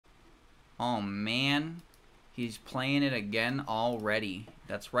Oh, man. He's playing it again already.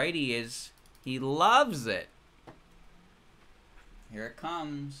 That's right, he is. He loves it. Here it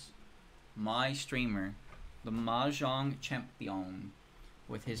comes. My streamer. The Mahjong champion.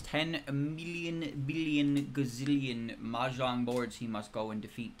 With his 10 million billion gazillion Mahjong boards he must go and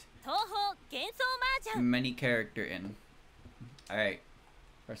defeat. Touhou, GENSOU Mahjong. Many character in. Alright.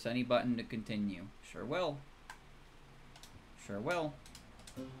 Press any button to continue. Sure will. Sure will.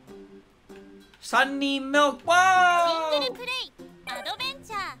 Sunny milk. Whoa!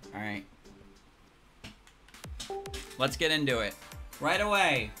 Alright. Let's get into it. Right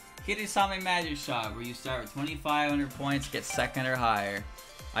away. Kirisame Magic Shop, where you start with 2,500 points, get second or higher.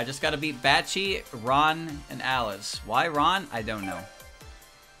 I just gotta beat Bachi, Ron, and Alice. Why Ron? I don't know.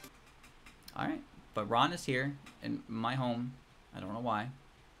 Alright. But Ron is here in my home. I don't know why.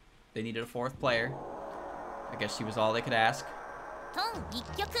 They needed a fourth player. I guess she was all they could ask.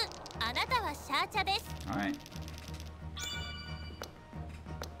 Alright.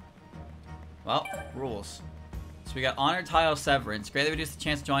 Well, rules. So we got Honor Tile Severance. Greatly reduce the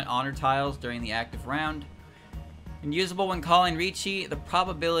chance to join Honor Tiles during the active round. Unusable when calling Ricci. The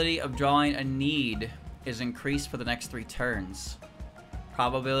probability of drawing a need is increased for the next 3 turns.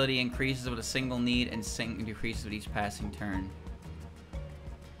 Probability increases with a single need and decreases with each passing turn.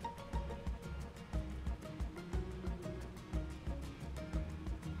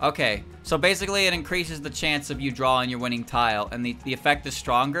 Okay, so basically it increases the chance of you drawing your winning tile, and the effect is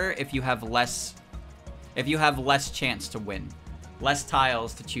stronger if you have less chance to win. Less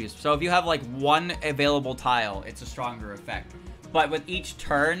tiles to choose. So if you have like 1 available tile, it's a stronger effect. But with each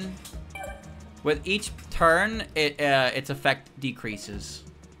turn, its effect decreases.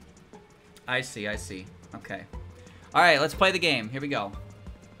 I see, I see. Okay. Alright, let's play the game. Here we go.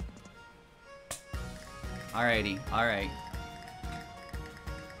 Alrighty, alright.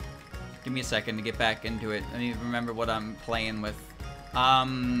 Give me a second to get back into it. I need to remember what I'm playing with.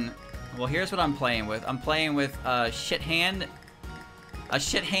 Well, here's what I'm playing with. I'm playing with a shit hand. A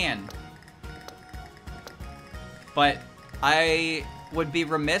shit hand. But I would be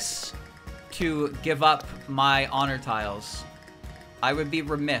remiss to give up my honor tiles. I would be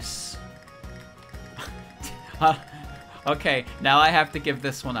remiss. Okay, now I have to give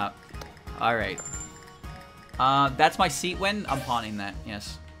this one up. Alright. That's my seat win. I'm pawning that,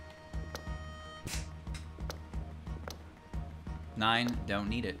 yes. 9, don't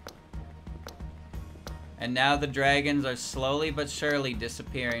need it. And now the dragons are slowly but surely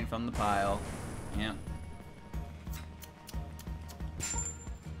disappearing from the pile. Yeah.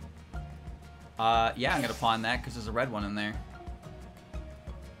 Yeah, I'm gonna pawn that because there's a red one in there.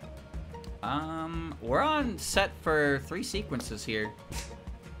 We're on set for 3 sequences here.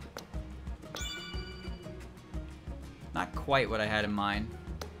 Not quite what I had in mind.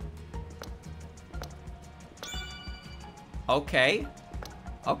 Okay.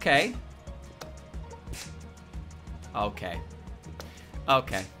 Okay. Okay.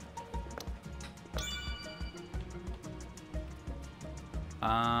 Okay.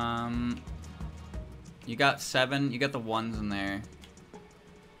 You got 7. You got the 1s in there.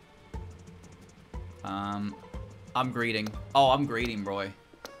 I'm greeting. Oh, I'm greeting, Roy.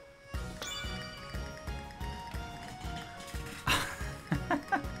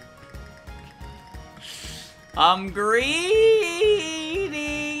 I'm greedy.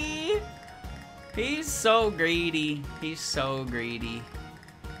 He's so greedy. He's so greedy.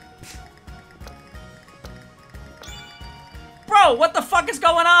 Bro, what the fuck is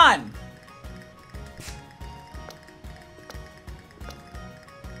going on?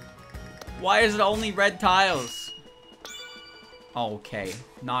 Why is it only red tiles? Okay,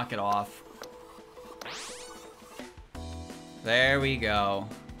 knock it off. There we go.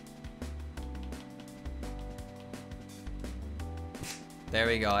 There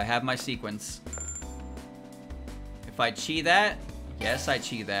we go, I have my sequence. If I chi that, yes, I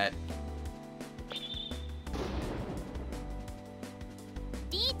chi that.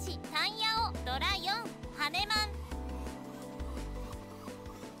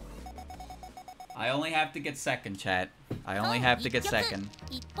 I only have to get second, chat. I only have to get second.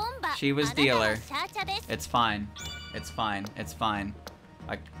 She was dealer. It's fine. It's fine. It's fine.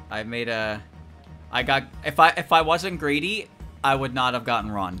 I made a... I got... If I wasn't greedy, I would not have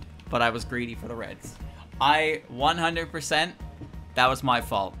gotten run. But I was greedy for the reds. 100%, that was my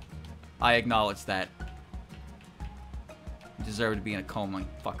fault. I acknowledge that. You deserve to be in a coma,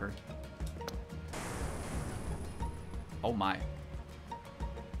 fucker. Oh my.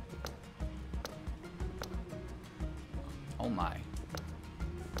 Oh my.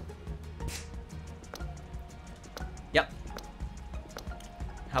 Yep.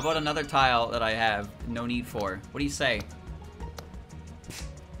 How about another tile that I have no need for? What do you say?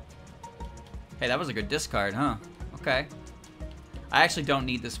 Hey, that was a good discard, huh? Okay. I actually don't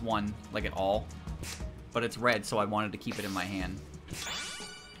need this one, like, at all. But it's red, so I wanted to keep it in my hand.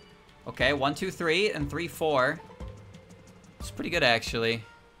 Okay, 1, 2, 3, and 3, 4. It's pretty good, actually.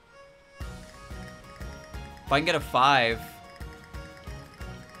 If I can get a 5.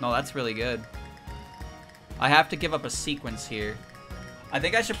 No, that's really good. I have to give up a sequence here. I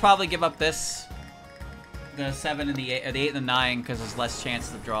think I should probably give up this. The 7 and the 8, the 8 and the 9, because there's less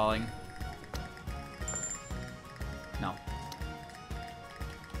chances of drawing. No.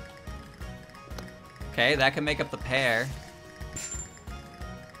 Okay, that can make up the pair.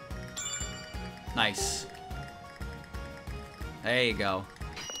 Nice. There you go.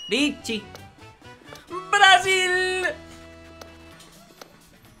 Ricci! Brazil!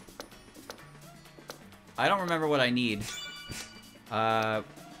 I don't remember what I need.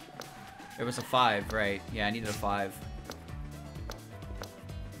 It was a 5, right? Yeah, I needed a 5.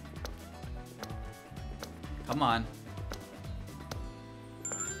 Come on.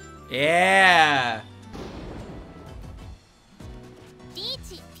 Yeah!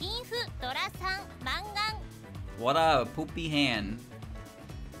 What a poopy hand.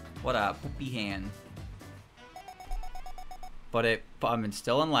 What a poopy hand. But I'm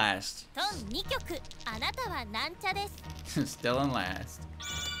still in last. Still in last.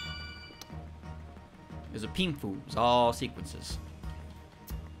 There's a pinfu. It's all sequences.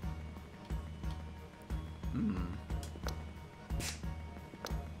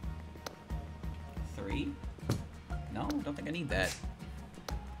 3? No, don't think I need that.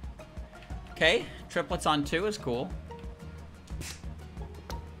 Okay, triplets on 2 is cool.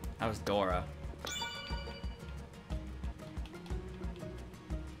 That was Dora.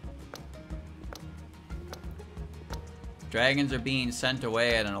 Dragons are being sent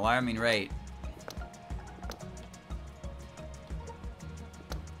away at an alarming rate.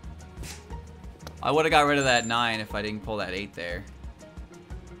 I would have got rid of that 9 if I didn't pull that 8 there.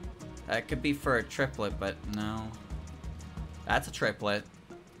 That could be for a triplet, but no. That's a triplet.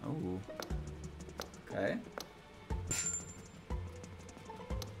 Oh. Okay.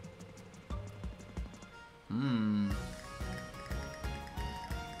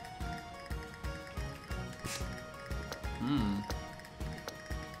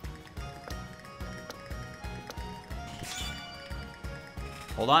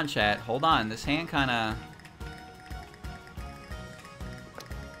 Hold on, chat. Hold on. This hand kinda...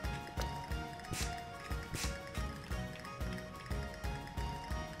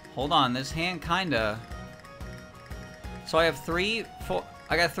 Hold on. This hand kinda... So I have 3, 4...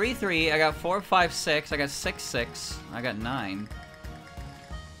 I got 3, 3. I got 4, 5, 6. I got 6, 6. I got 9.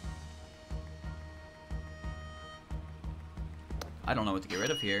 I don't know what to get rid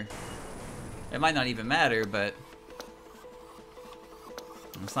of here. It might not even matter, but...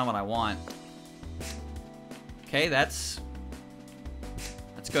 That's not what I want. Okay, that's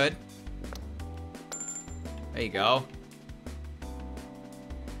good. There you go.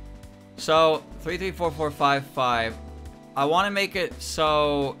 So 3, 3, 4, 4, 5, 5. I want to make it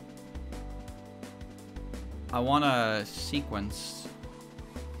so I want a sequence.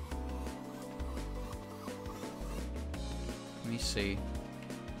 Let me see.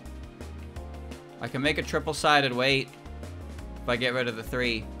 I can make a triple-sided weight. If I get rid of the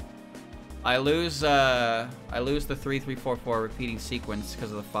 3, I lose the 3, 3, 4, 4 repeating sequence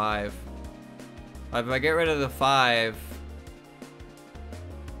because of the 5. If I get rid of the 5,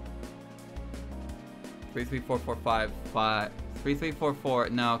 3, 3, 4, 4, 5, 5, 3, 3, 4, 4.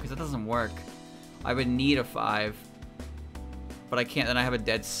 No, because that doesn't work. I would need a 5, but I can't. Then I have a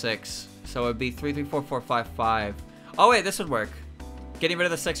dead 6, so it'd be 3, 3, 4, 4, 5, 5. Oh wait, this would work. Getting rid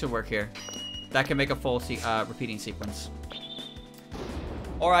of the 6 would work here. That can make a full repeating sequence.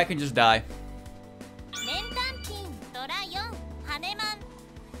 Or I can just die.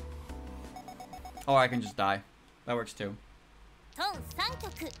 Or I can just die. That works too.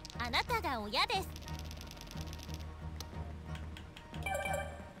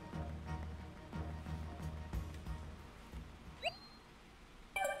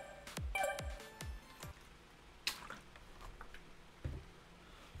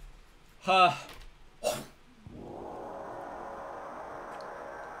 Huh.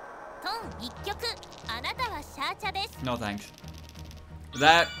 No thanks.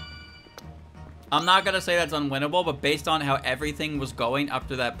 That... I'm not gonna say that's unwinnable, but based on how everything was going up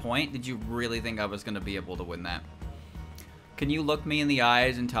to that point, did you really think I was gonna be able to win that? Can you look me in the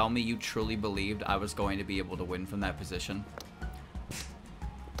eyes and tell me you truly believed I was going to be able to win from that position?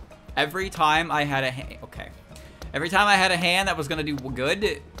 Every time I had a hand... Okay. Every time I had a hand that was gonna do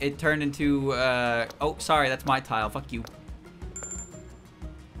good, it turned into, oh, sorry, that's my tile. Fuck you.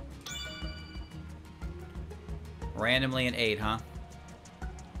 Randomly an 8, huh?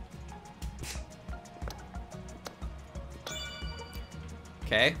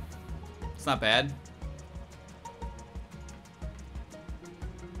 Okay. It's not bad.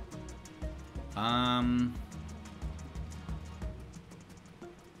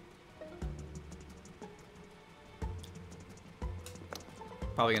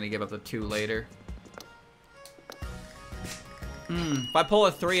 Probably gonna give up the 2 later. If I pull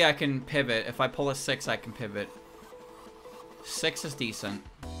a 3, I can pivot. If I pull a 6, I can pivot. 6 is decent.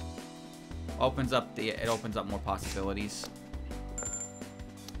 It opens up more possibilities.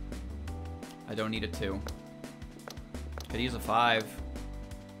 I don't need a 2. Could use a 5.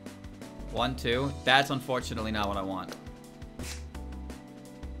 1, 2. That's unfortunately not what I want.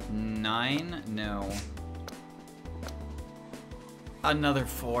 9? No. Another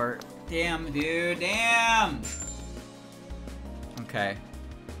 4. Damn, dude. Damn! Okay.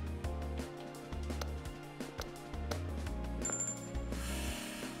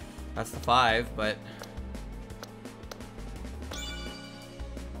 That's the 5, but...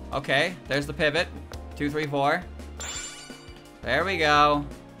 Okay, there's the pivot. 2, 3, 4. There we go.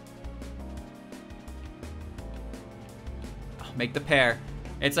 Oh, make the pair.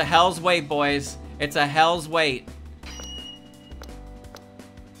 It's a hell's wait, boys. It's a hell's wait.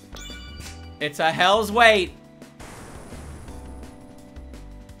 It's a hell's wait.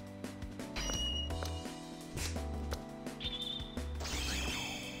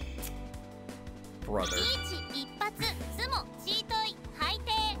 Brother.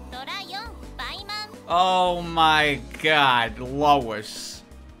 Oh my god, Lois.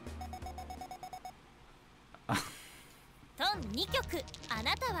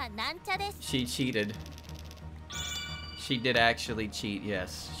 She cheated. She did actually cheat,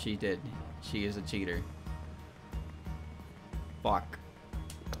 yes, she did. She is a cheater. Fuck.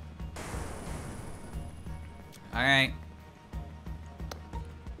 Alright.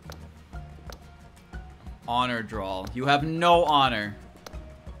 Honor draw. You have no honor.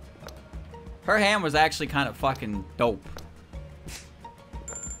 Her hand was actually kind of fucking dope.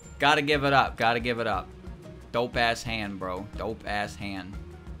 Gotta give it up. Gotta give it up. Dope ass hand, bro. Dope ass hand.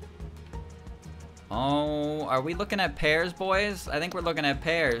 Oh, are we looking at pairs, boys? I think we're looking at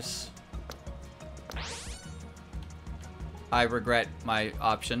pairs. I regret my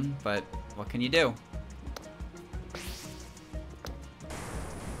option, but what can you do?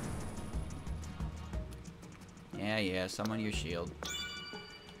 Yeah, summon your shield.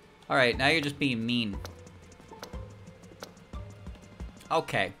 Alright, now you're just being mean.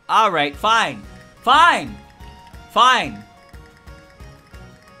 Okay. Alright, fine. Fine! Fine!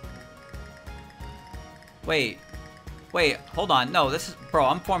 Wait. Wait, hold on. No, this is... Bro,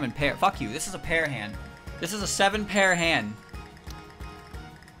 I'm forming pair. Fuck you. This is a pair hand. This is a 7-pair hand.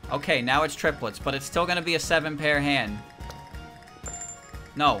 Okay, now it's triplets, but it's still gonna be a 7-pair hand.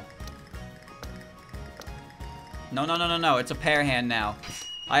 No. No, no, no, no, no. It's a pair hand now.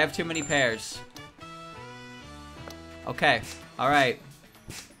 I have too many pairs. Okay. Alright.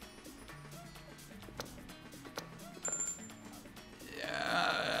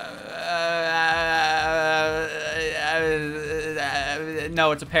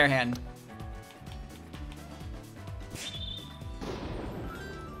 No, it's a pair hand.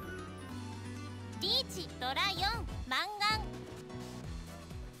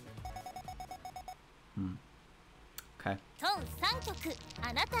 Okay.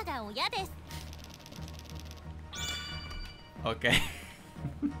 Okay.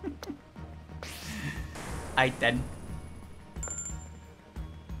 Aight then.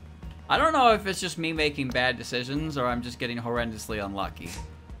 I don't know if it's just me making bad decisions or I'm just getting horrendously unlucky.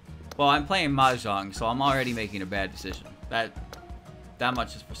 Well, I'm playing Mahjong, so I'm already making a bad decision. That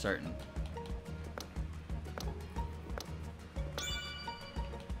much is for certain.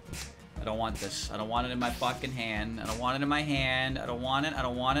 I don't want this. I don't want it in my fucking hand. I don't want it in my hand. I don't want it. I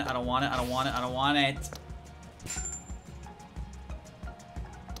don't want it. I don't want it. I don't want it. I don't want it.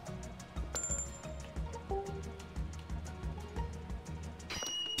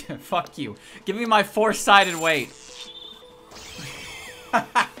 Fuck you. Give me my 4-sided weight.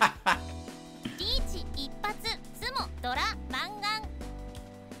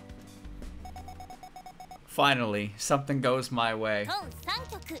 Finally, something goes my way.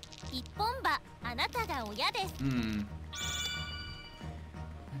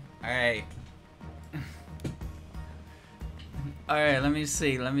 Alright. Alright, let me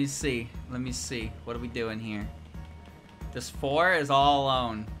see. Let me see. Let me see. What are we doing here? This 4 is all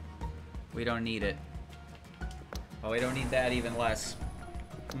alone. We don't need it. Oh, we don't need that even less.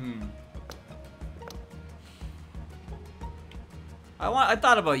 I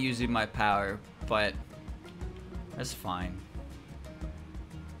thought about using my power, but that's fine.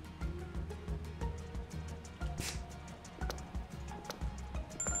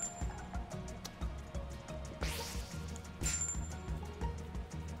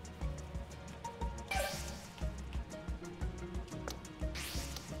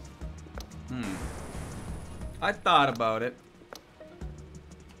 I thought about it.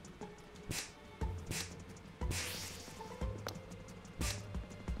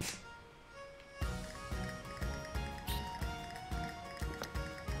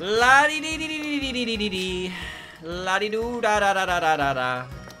 La di di di di di di di di di. La di do da da da da da da da.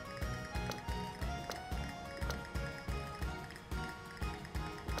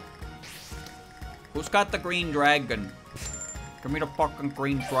 Who's got the green dragon? Give me the fucking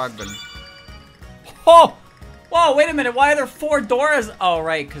green dragon. Oh! Whoa, wait a minute. Why are there 4 doors? Oh,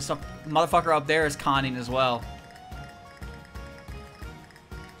 right, because some motherfucker up there is conning as well.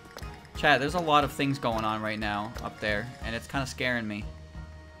 Chat, there's a lot of things going on right now up there, and it's kind of scaring me.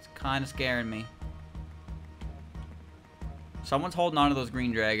 It's kind of scaring me. Someone's holding on to those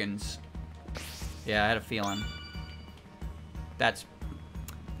green dragons. Yeah, I had a feeling. That's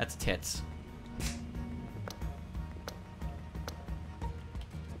tits.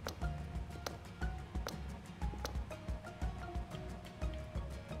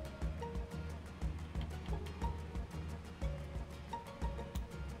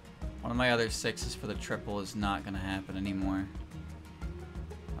 One of my other 6s for the triple is not gonna happen anymore.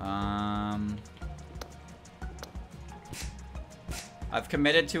 I've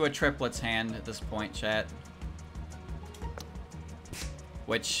committed to a triplets hand at this point, chat.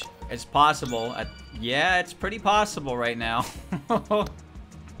 Which is possible. Yeah, it's pretty possible right now.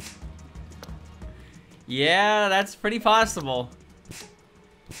 Yeah, that's pretty possible.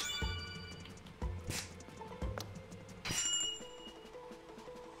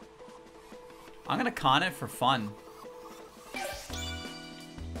 I'm gonna con it for fun.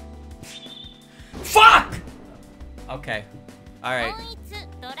 Fuck! Okay. Alright.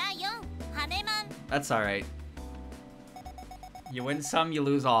 That's alright. You win some, you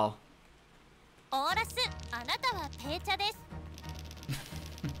lose all. Oh, that's good.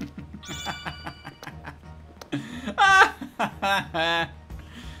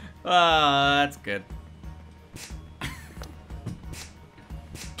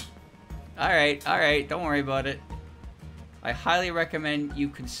 Alright, don't worry about it. I highly recommend you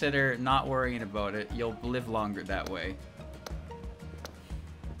consider not worrying about it. You'll live longer that way.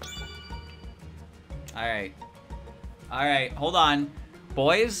 Alright, hold on.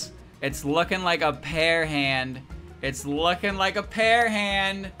 Boys, it's looking like a pair hand. It's looking like a pair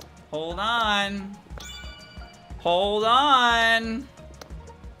hand. Hold on. Hold on.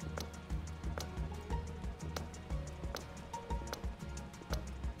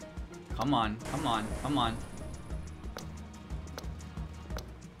 Come on, come on, come on.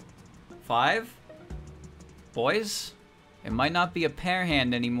 5? Boys? It might not be a pair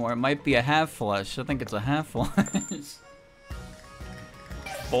hand anymore. It might be a half flush. I think it's a half flush.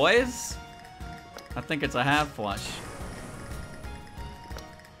 Boys? I think it's a half flush.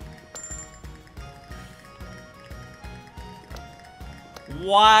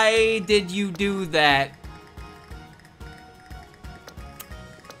 Why did you do that?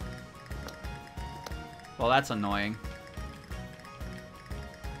 Well, that's annoying.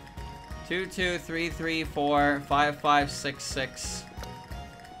 2, 2, 3, 3, 4, 5, 5, 6, 6.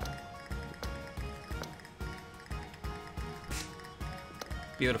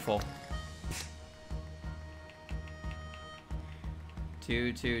 Beautiful.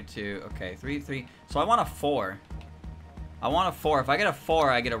 2, 2, 2. Okay, 3, 3. So I want a 4. I want a 4. If I get a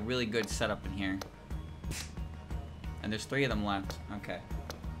 4, I get a really good setup in here. And there's 3 of them left. Okay.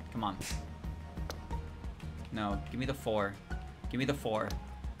 Come on. No, give me the 4. Give me the 4.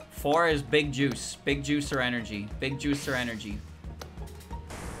 4 is big juice. Big juice or energy. Big juice or energy.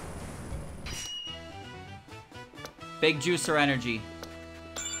 Big juice or energy.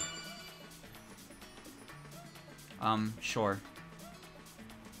 Sure.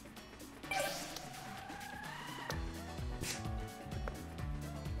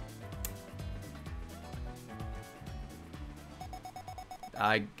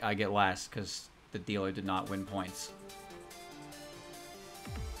 I get last because the dealer did not win points.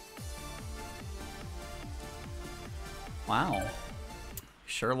 Wow.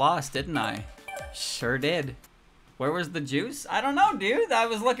 Sure lost, didn't I? Sure did. Where was the juice? I don't know, dude. I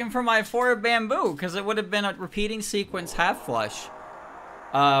was looking for my 4 bamboo because it would have been a repeating sequence half flush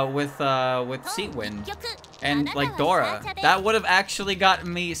with seat wind. And, like, Dora. That would have actually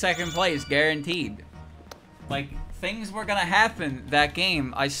gotten me second place, guaranteed. Like, things were gonna happen that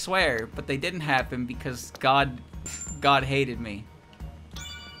game, I swear. But they didn't happen because God hated me.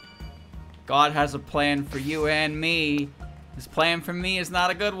 God has a plan for you and me. His plan for me is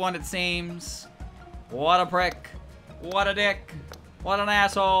not a good one, it seems. What a prick. What a dick. What an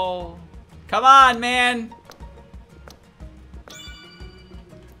asshole. Come on, man.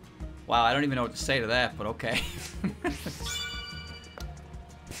 Wow, I don't even know what to say to that, but okay.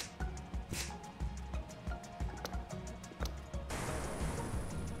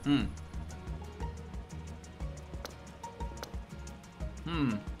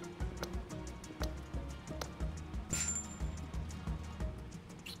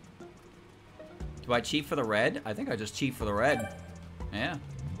 Do I cheat for the red? I think I just cheat for the red. Yeah.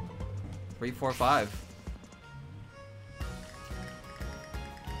 3, 4, 5.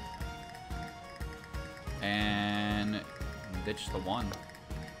 And ditch the 1.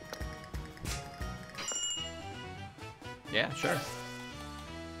 Yeah, sure.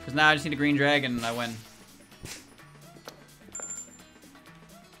 Because now I just need a green dragon and I win.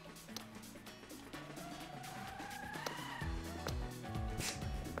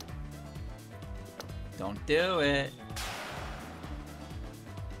 Don't do it.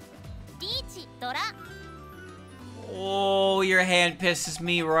 Oh, your hand pisses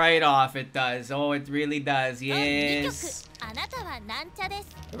me right off. It does. Oh, it really does. Yes.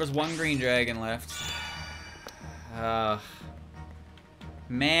 There was 1 green dragon left.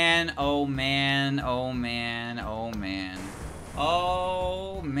 Man, oh man, oh man, oh man.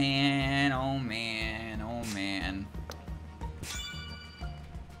 Oh man, oh man, oh man.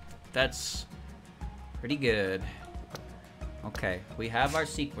 That's pretty good. Okay, we have our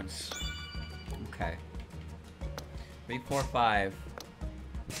sequence. Okay. 3, 4, 5.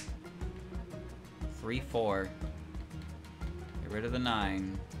 3, 4. Get rid of the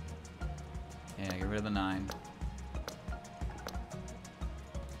 9. Yeah, get rid of the 9.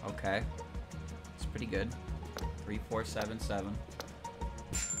 Okay. It's pretty good. 3, 4, 7, 7.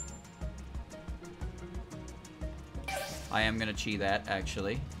 I am gonna chi that,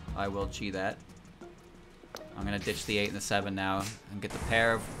 actually. I will chi that. I'm gonna ditch the 8 and the 7 now and get the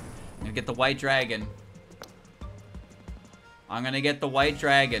pair of... I'm gonna get the white dragon. I'm gonna get the white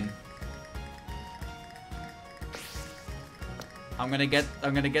dragon. I'm gonna get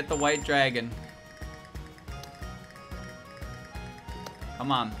the white dragon.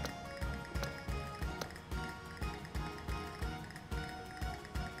 Come on.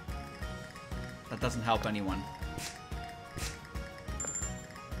 That doesn't help anyone.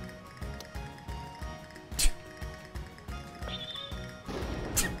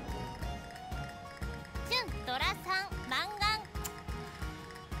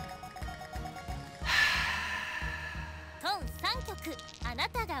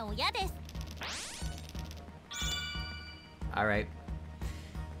 All right.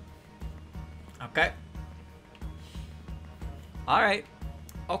 Okay. All right.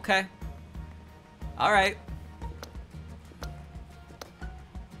 Okay. All right.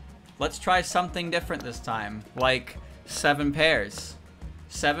 Let's try something different this time. Like 7 pairs.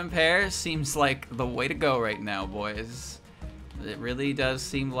 7 pairs seems like the way to go right now, boys. It really does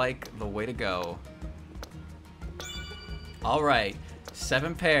seem like the way to go. All right.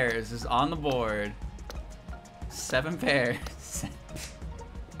 7 pairs is on the board. 7 pairs.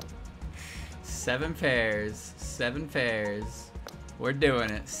 7 pairs. 7 pairs. We're doing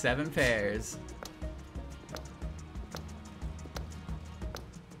it. 7 pairs.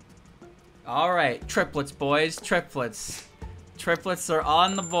 Alright, triplets, boys. Triplets. Triplets are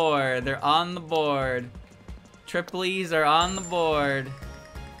on the board. They're on the board. Triplies are on the board.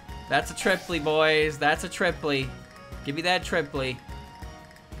 That's a triply, boys. That's a triply. Give me that triply.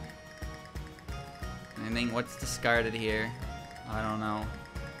 I think what's discarded here? I don't know.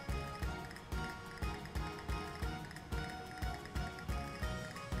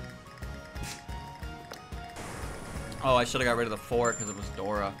 Oh, I should have got rid of the 4 because it was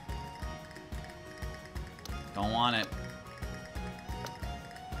Dora. Don't want it.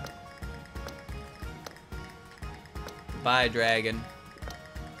 Bye, dragon.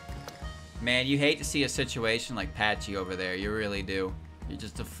 Man, you hate to see a situation like Patchy over there. You really do. You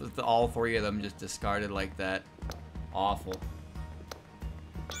just, all 3 of them just discarded like that. Awful.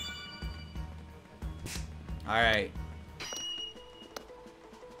 Alright.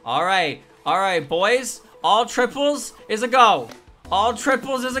 Alright. Alright, boys. All triples is a go. All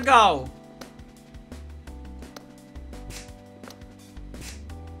triples is a go.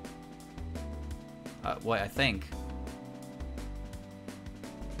 What, I think.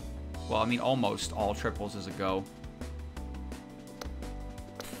 Well, I mean, almost all triples is a go.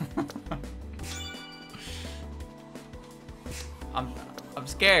 I'm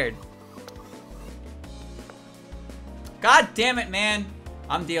scared. God damn it, man.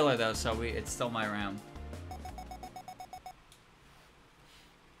 I'm dealer though, so it's still my round.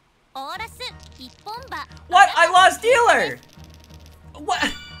 What? I lost dealer. What?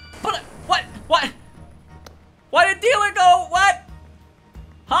 What? Why did dealer go? What?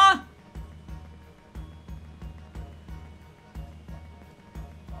 Huh?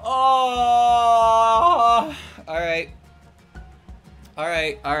 Oh. All right.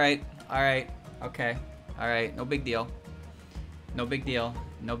 Okay. All right. No big deal. No big deal.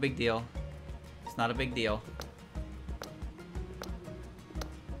 No big deal. It's not a big deal.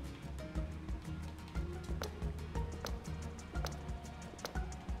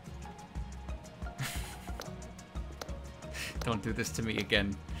 Don't do this to me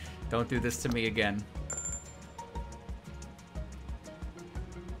again. Don't do this to me again.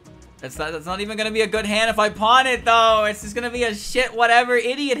 That's not even gonna be a good hand if I pawn it though. It's just gonna be a shit whatever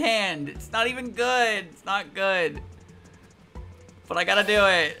idiot hand. It's not even good. It's not good. But I gotta do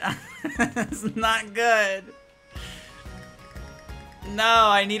it. It's not good. No,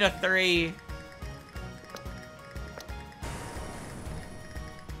 I need a 3.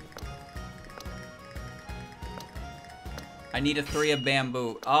 I need a 3 of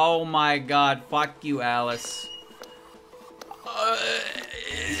bamboo. Oh my god. Fuck you, Alice.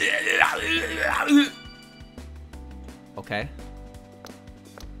 Okay.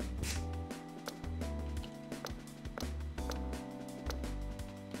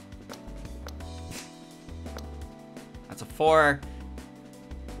 That's a 4.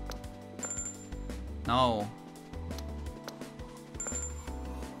 No.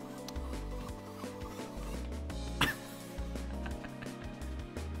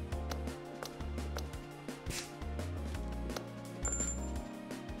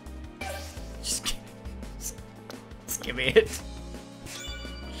 Just give me it.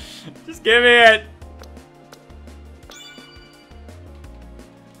 Just give me it.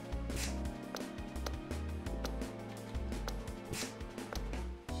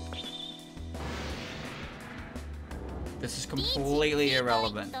 This is completely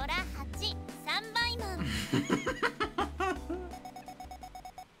irrelevant.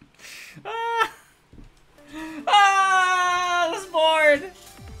 This board.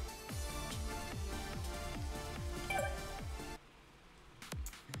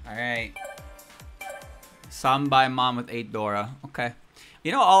 Alright. Some by mom with 8 Dora. Okay.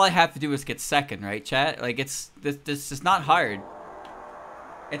 You know, all I have to do is get second, right, chat? Like, this is not hard.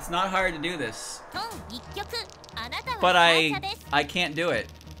 It's not hard to do this. But I can't do it.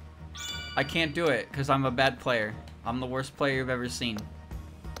 I can't do it, because I'm a bad player. I'm the worst player you've ever seen.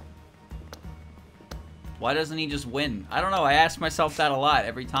 Why doesn't he just win? I don't know, I ask myself that a lot,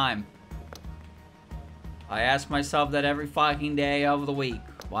 every time. I ask myself that every fucking day of the week.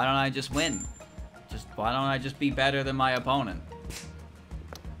 Why don't I just win? Why don't I just be better than my opponent?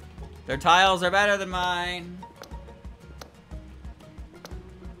 Their tiles are better than mine.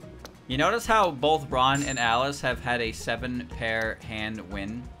 You notice how both Ron and Alice have had a 7-pair hand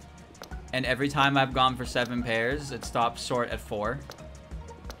win? And every time I've gone for 7 pairs, it stops short at 4.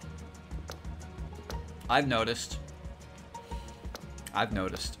 I've noticed. I've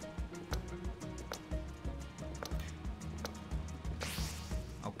noticed.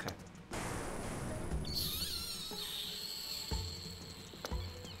 Okay.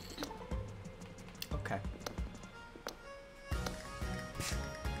 Okay.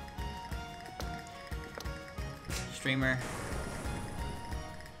 Streamer.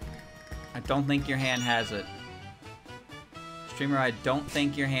 I don't think your hand has it. Streamer, I don't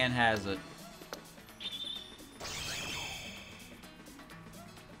think your hand has it.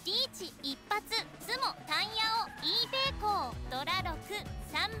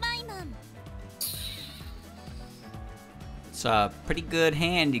 It's a pretty good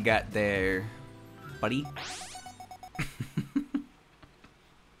hand you got there, buddy.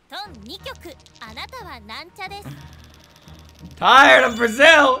 Tired of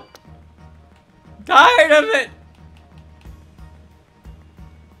Brazil! Tired of it!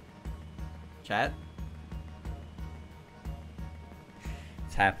 Chat?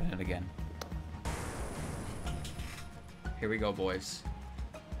 It's happening again. Here we go, boys.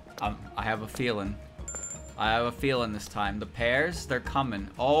 I have a feeling. I have a feeling this time. The pairs, they're coming.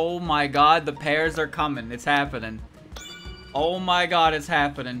 Oh my god, the pairs are coming. It's happening. Oh my god, it's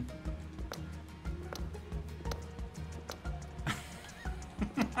happening.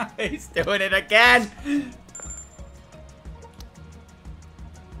 He's doing it again!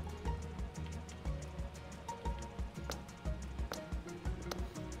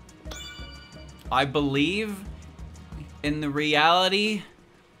 I believe in the reality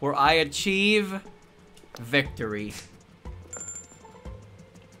where I achieve victory.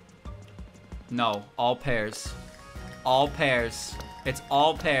 No, all pairs. All pairs. It's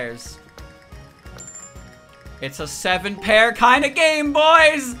all pairs. It's a 7-pair kind of game,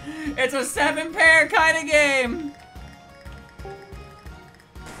 boys! It's a 7-pair kind of game!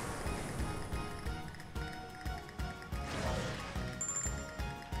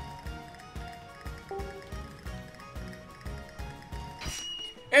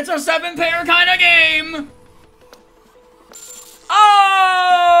 It's a 7-pair kind of game!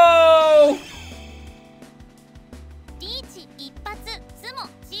 Oh!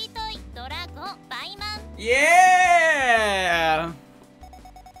 Yeah!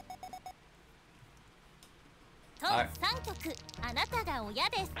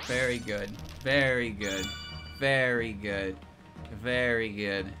 Very good. Very good. Very good. Very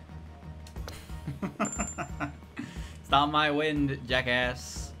good. It's not my wind,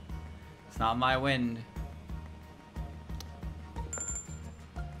 jackass. It's not my wind.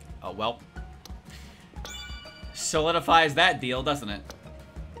 Oh, well. Solidifies that deal, doesn't it?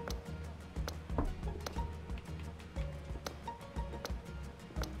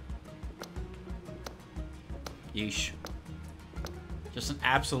 Yeesh. Just an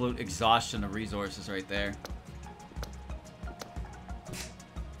absolute exhaustion of resources right there.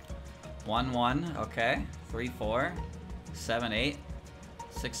 1, 1, okay. 3, 4, 7, 8,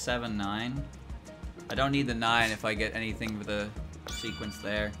 6, 7, 9. I don't need the 9 if I get anything with a sequence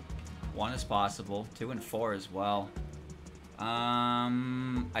there. 1 is possible. 2 and 4 as well.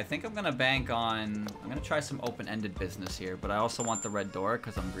 I think I'm gonna bank on... I'm gonna try some open-ended business here, but I also want the red door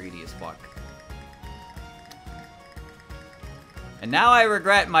because I'm greedy as fuck. And now I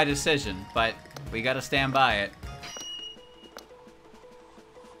regret my decision, but we gotta stand by it.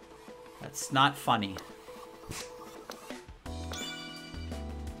 That's not funny.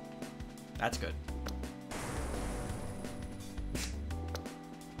 That's good.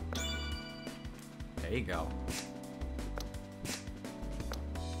 There you go.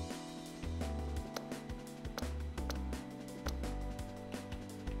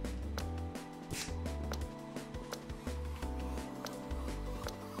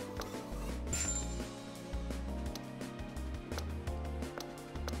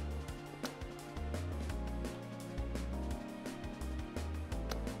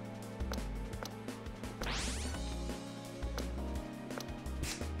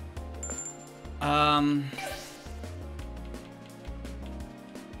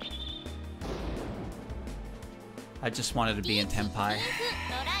 I just wanted to be in Tenpai.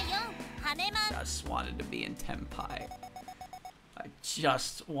 Just wanted to be in Tenpai. I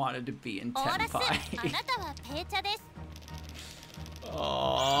just wanted to be in Tenpai.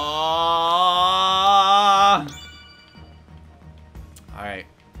 Oh. Alright.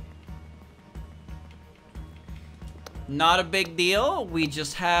 Not a big deal. We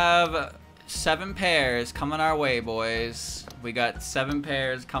just have 7 pairs coming our way, boys. We got 7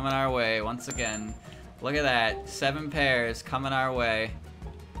 pairs coming our way once again. Look at that. 7 pairs coming our way.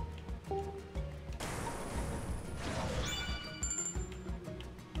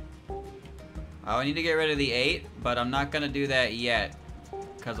 Oh, I need to get rid of the 8, but I'm not gonna do that yet.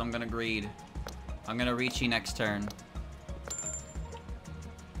 Because I'm gonna greed. I'm gonna reach you next turn.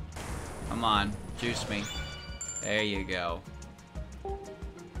 Come on. Juice me. There you go.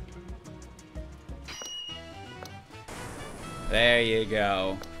 There you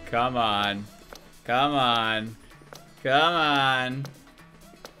go. Come on. Come on. Come on.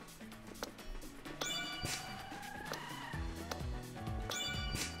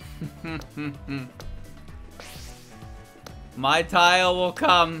 My tile will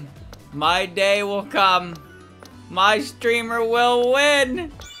come. My day will come. My streamer will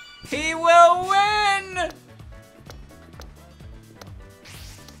win. He will win.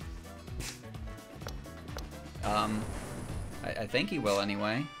 I think he will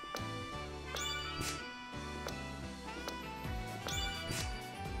anyway.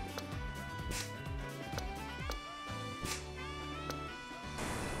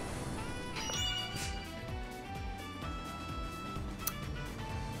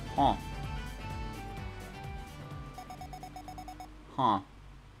 Huh. Huh.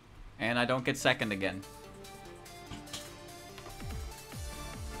 And I don't get second again.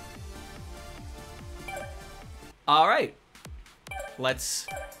 Alright. Let's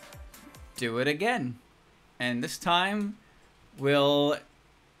do it again. And this time, we'll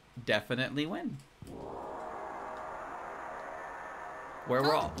definitely win. Where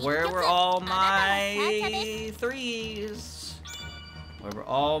were all my 3s? Where were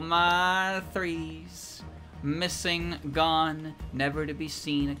all my threes? Missing, gone, never to be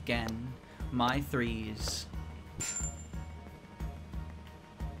seen again. My threes.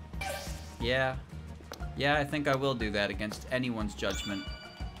 Yeah. Yeah, I think I will do that against anyone's judgment.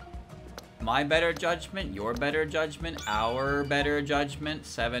 My better judgment, your better judgment, our better judgment.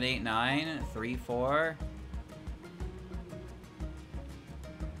 7, 8, 9, 3, 4.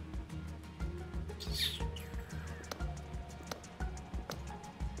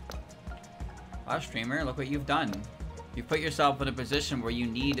 Wow, streamer, look what you've done. You've put yourself in a position where you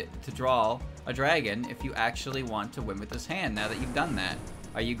need to draw a dragon if you actually want to win with this hand, now that you've done that.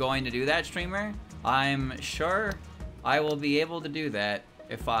 Are you going to do that, streamer? I'm sure I will be able to do that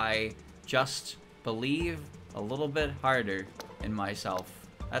if I just believe a little bit harder in myself.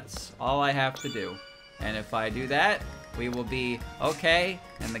 That's all I have to do. And if I do that, we will be okay,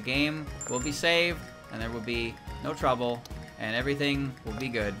 and the game will be saved, and there will be no trouble, and everything will be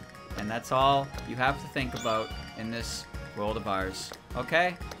good. And that's all you have to think about in this world of ours.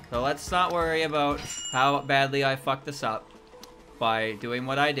 Okay? So let's not worry about how badly I fucked this up by doing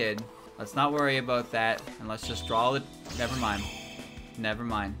what I did. Let's not worry about that, and let's just draw it. Never mind. Never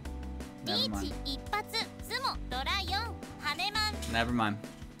mind. Never mind. Never mind.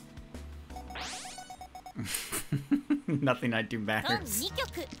 Nothing I do matters.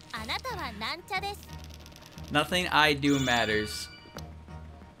 Nothing I do matters.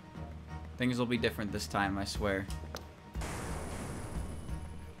 Things will be different this time, I swear.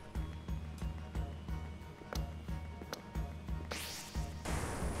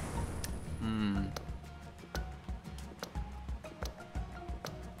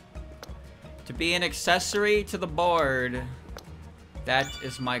 To be an accessory to the board. That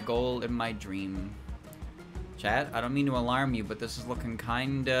is my goal and my dream. Chat, I don't mean to alarm you, but this is looking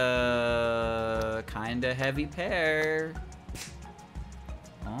kinda heavy pair.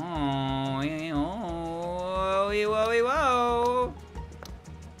 Oh, whoa.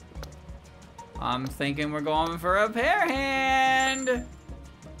 I'm thinking we're going for a pair hand.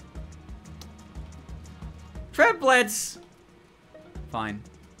 Triplets. Fine.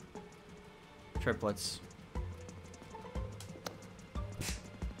 Triplets.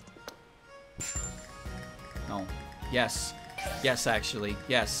 No. Yes. Yes, actually.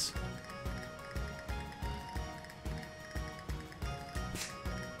 Yes.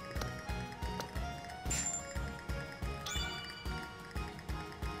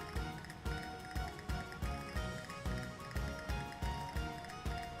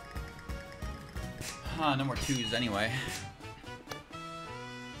 No more twos anyway.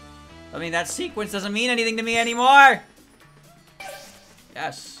 I mean, that sequence doesn't mean anything to me anymore!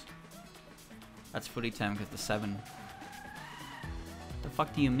 Yes. That's footy 10 with the 7. The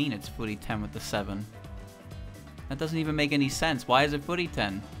fuck do you mean it's footy 10 with the 7? That doesn't even make any sense. Why is it footy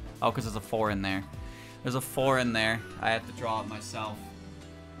 10? Oh, because there's a 4 in there. There's a 4 in there. I have to draw it myself.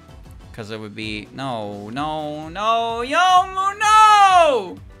 Because it would be... No!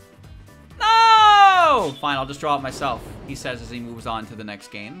 Fine, I'll just draw it myself. He says as he moves on to the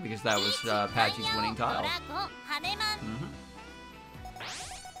next game, because that was Patchy's winning tile.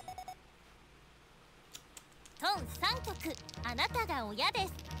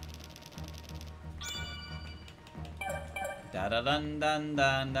 Da da dun dun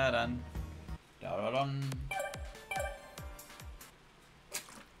dun da dun. Da da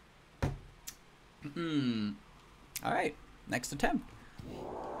dun. Alright, next attempt.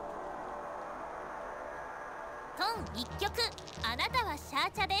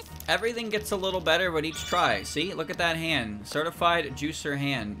 Everything gets a little better with each try. See? Look at that hand. Certified juicer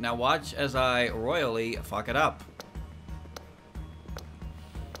hand. Now watch as I royally fuck it up.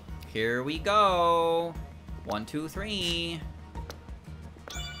 Here we go. 1, 2, 3.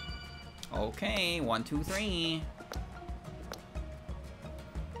 Okay, 1, 2, 3.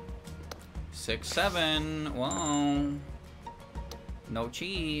 6, 7. Whoa. No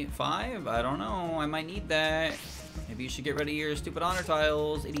chi. 5? I don't know. I might need that. Maybe you should get rid of your stupid honor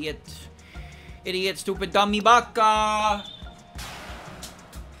tiles, idiot. Idiot, stupid dummy baka.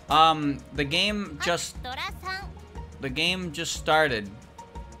 The game just started.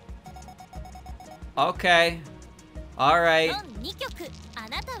 Okay. Alright.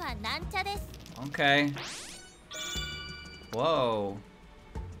 Okay. Whoa.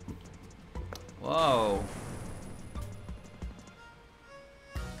 Whoa.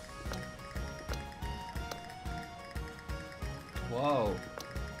 Whoa.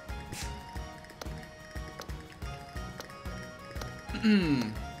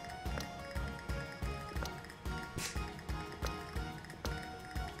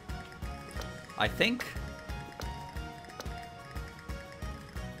 I think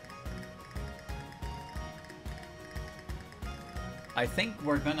I think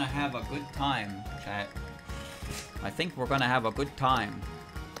we're gonna have a good time, chat. I think we're gonna have a good time.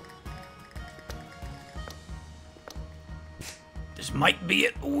 This might be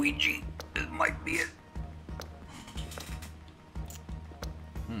it, Luigi. This might be it.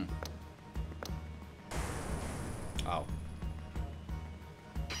 Oh.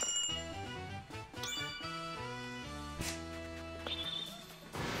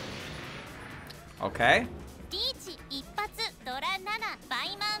 Okay.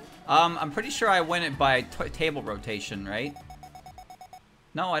 I'm pretty sure I win it by table rotation, right?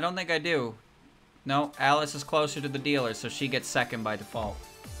 No, I don't think I do. No, Alice is closer to the dealer, so she gets second by default.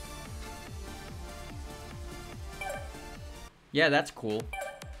 Yeah, that's cool.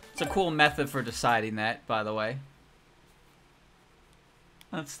 It's a cool method for deciding that, by the way.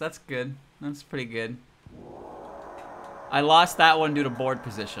 That's good. That's pretty good. I lost that one due to board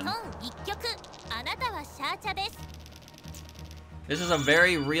position. This is a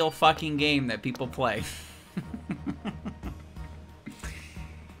very real fucking game that people play.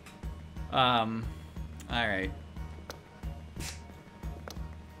 Alright.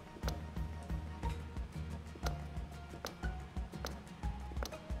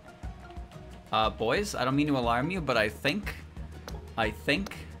 Boys, I don't mean to alarm you, but I think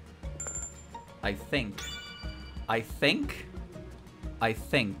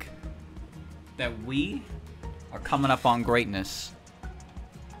that we are coming up on greatness.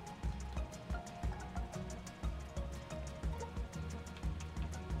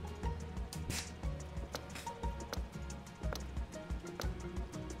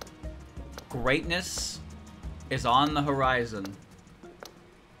 Greatness is on the horizon.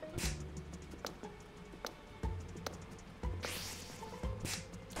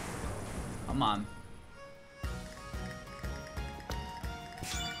 Come on.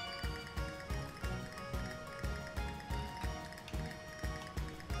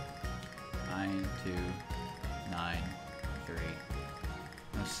 Nine, 2, 9, 3.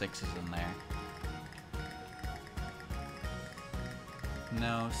 No sixes in there.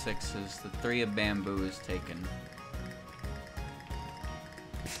 No sixes. The 3 of bamboo is taken.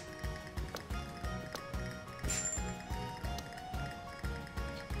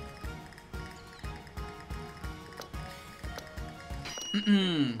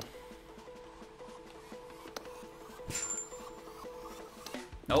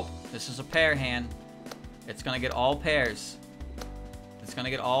 Nope, this is a pair hand. It's gonna get all pairs. It's gonna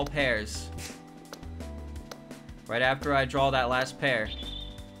get all pairs. Right after I draw that last pair.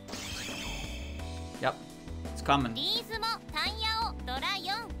 Yep, it's coming.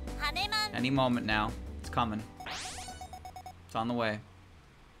 Any moment now. It's coming. It's on the way.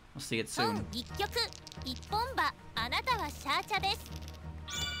 We'll see it soon.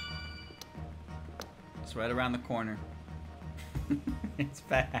 It's right around the corner. It's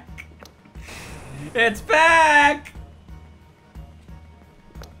back. It's back!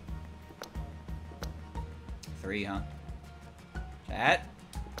 3, huh? Chat,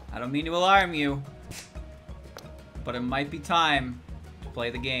 I don't mean to alarm you, but it might be time to play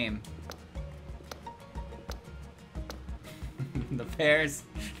the game. The pairs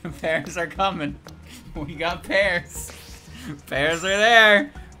are coming. We got pairs. Pairs are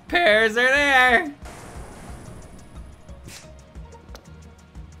there. Pairs are there.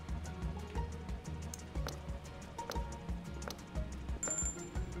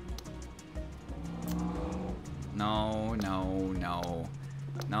 No, no, no.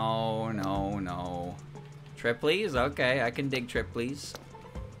 No, no, no. Triplies? Okay, I can dig triplies.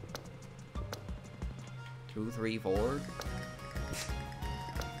 2, 3, 4.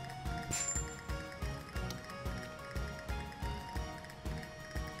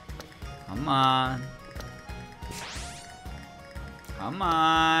 Come on. Come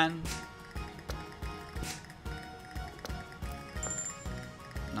on.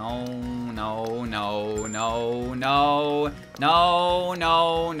 No, no, no, no, no, no,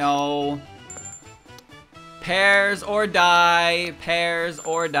 no, no. Pairs or die, pairs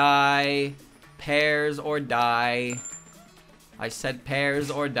or die, pairs or die. I said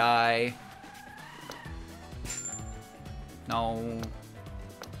pairs or die. No.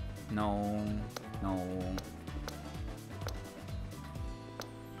 No, no.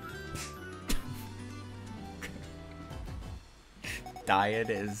 Die it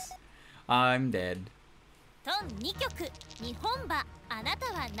is. I'm dead.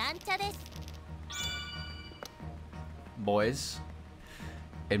 Boys,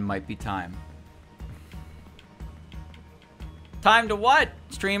 it might be time. Time to what,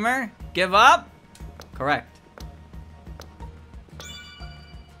 streamer? Give up? Correct.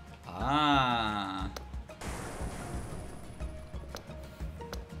 Ah.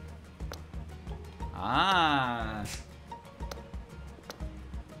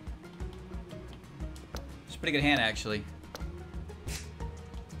 pretty good hand, actually.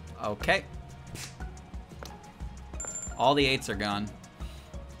 Okay. All the 8s are gone.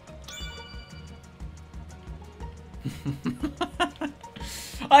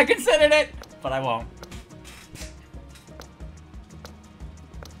 I considered it, but I won't.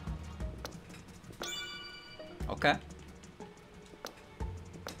 Okay.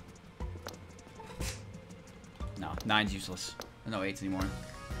 No, 9's useless. No 8s anymore.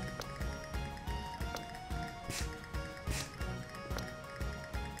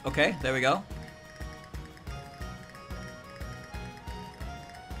 Okay, there we go.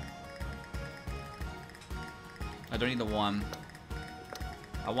 I don't need the 1.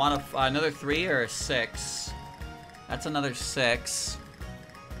 I want another 3 or a 6. That's another 6.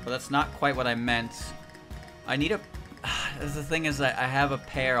 But that's not quite what I meant. I need a... The thing is that I have a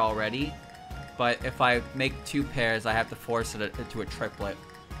pair already. But if I make 2 pairs, I have to force it into a triplet.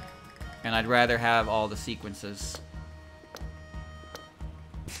 And I'd rather have all the sequences.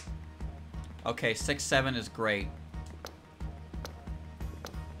 Okay, 6, 7 is great.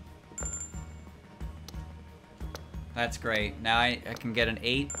 That's great. Now I can get an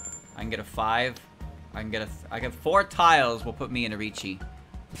 8. I can get a 5. I can get I get 4 tiles will put me in a Ricci.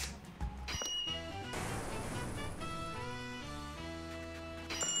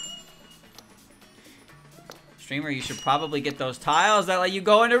 Streamer, you should probably get those tiles that let you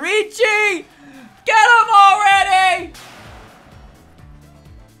go into Ricci! Get them already!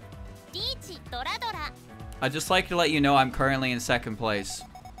 I'd just like to let you know I'm currently in 2nd place.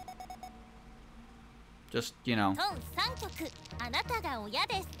 Just, you know.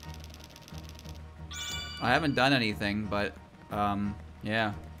 I haven't done anything, but,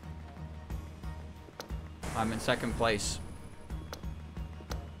 yeah. I'm in 2nd place.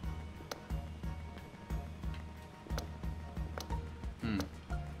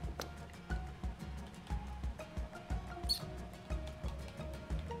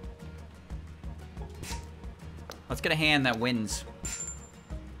 Let's get a hand that wins.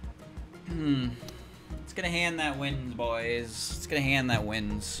 Let's get a hand that wins, boys. Let's get a hand that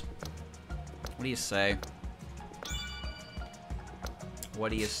wins. What do you say?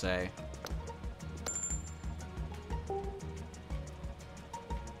 What do you say?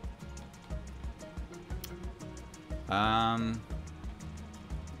 I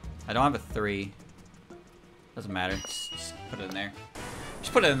don't have a 3. Doesn't matter. Just put it in there.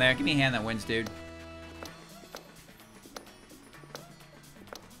 Just put it in there. Give me a hand that wins, dude.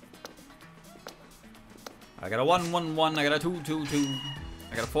 I got a 1, 1, 1. I got a 2, 2, 2.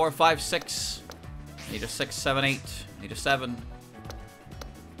 I got a 4, 5, 6. Need a 6, 7, 8. Need a 7.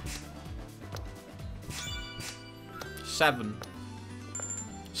 7.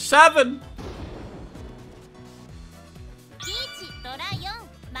 7!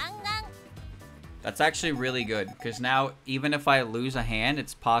 That's actually really good, because now, even if I lose a hand,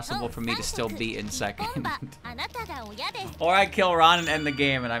 it's possible for me to still be in 2nd. Or I kill Ron and end the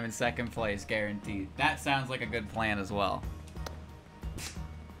game, and I'm in 2nd place, guaranteed. That sounds like a good plan as well.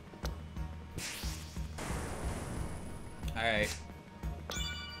 Alright.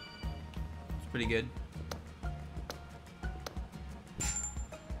 It's pretty good.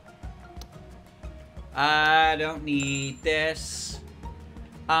 I don't need this.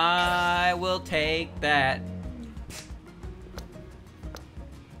 I will take that.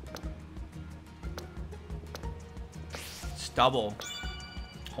 Stubble.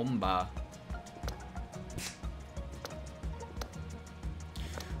 Homba.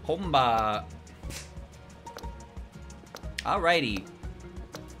 Homba. Alrighty.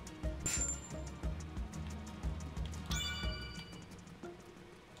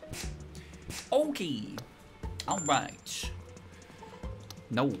 Okay. Alright.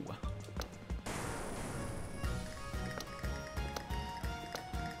 No.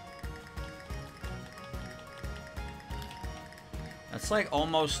 That's like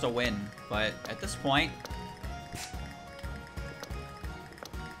almost a win, but at this point...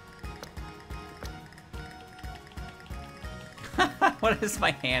 What is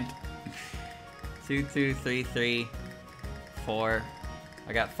my hand? 2, 2, 3, 3, 4.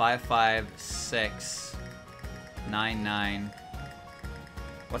 I got 5, 5, 6, 9, 9.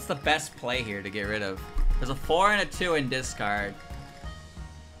 What's the best play here to get rid of? There's a 4 and a 2 in discard.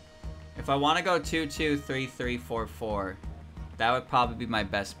 If I want to go 2, 2, 3, 3, 4, 4, that would probably be my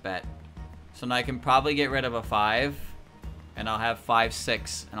best bet. So now I can probably get rid of a 5, and I'll have 5,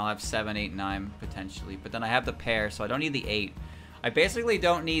 6, and I'll have 7, 8, 9 potentially. But then I have the pair, so I don't need the 8. I basically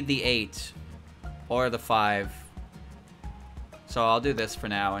don't need the 8 or the 5. So I'll do this for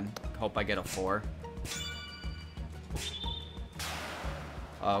now and hope I get a 4.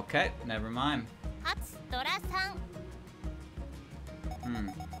 Okay, never mind.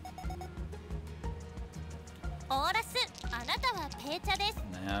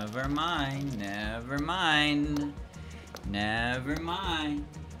 Never mind, never mind. Never mind.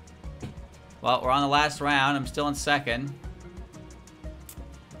 Well, we're on the last round. I'm still in second.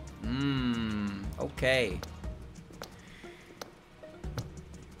 Okay.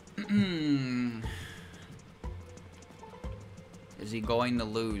 Is he going to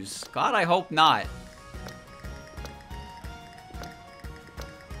lose? God, I hope not.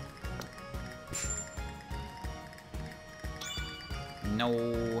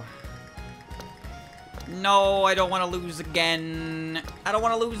 No. No, I don't want to lose again. I don't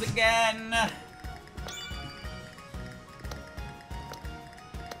want to lose again.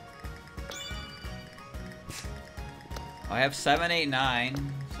 I have 7, 8,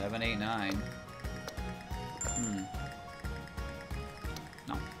 9. 7, 8, 9.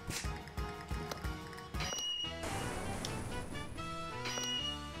 No.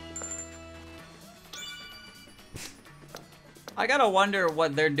 I gotta wonder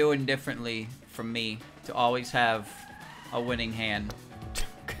what they're doing differently from me to always have a winning hand.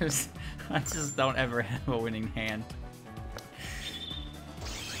 Because I just don't ever have a winning hand.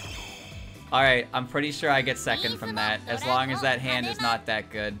 Alright, I'm pretty sure I get second from that. As long as that hand is not that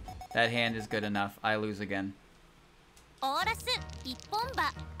good. That hand is good enough. I lose again.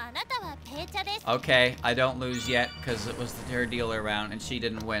 Okay, I don't lose yet because it was her dealer round and she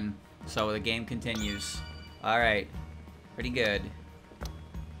didn't win. So the game continues. Alright. Pretty good.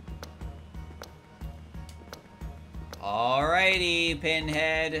 Alrighty,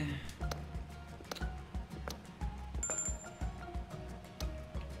 Pinhead.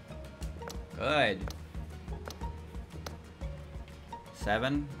 Good.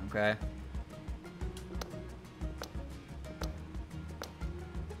 7? Okay.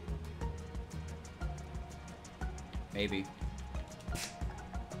 Maybe.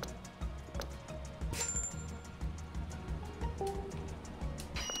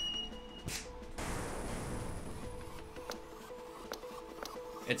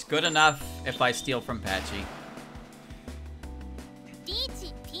 It's good enough if I steal from Patchy.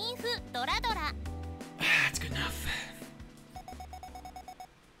 That's good enough.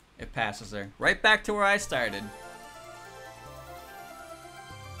 It passes her. Right back to where I started.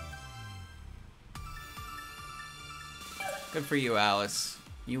 Good for you, Alice.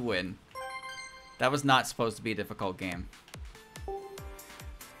 You win. That was not supposed to be a difficult game.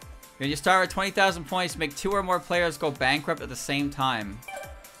 When you start with 20,000 points, make 2 or more players go bankrupt at the same time.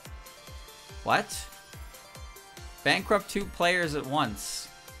 What? Bankrupt 2 players at once.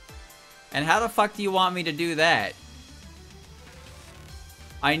 And how the fuck do you want me to do that?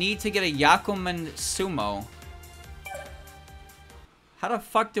 I need to get a Yakuman Sumo. How the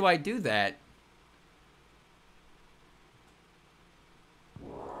fuck do I do that?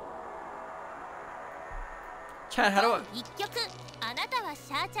 Chat, how do I...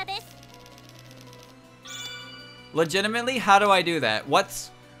 Legitimately, how do I do that?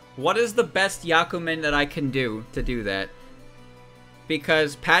 What is the best Yakuman that I can do to do that?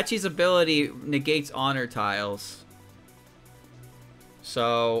 Because Patchy's ability negates honor tiles.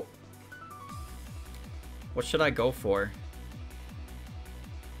 So, what should I go for?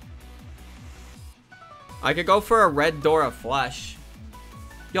 I could go for a red Dora Flush.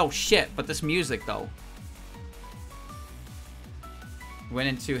 Yo, shit, but this music, though. Win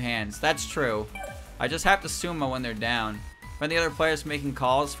in 2 hands. That's true. I just have to sumo when they're down. When the other player's making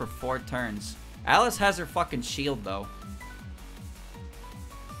calls for 4 turns. Alice has her fucking shield, though.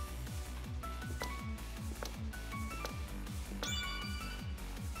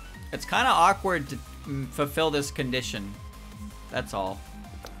 It's kind of awkward to fulfill this condition. That's all.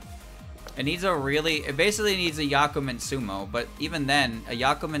 It needs a really... It basically needs a Yakuman Sumo. But even then, a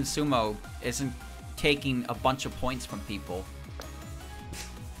Yakuman Sumo isn't taking a bunch of points from people.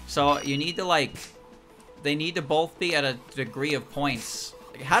 So you need to, like... They need to both be at a degree of points.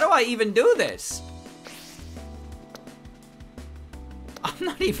 Like, how do I even do this? I'm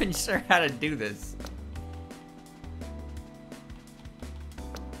not even sure how to do this.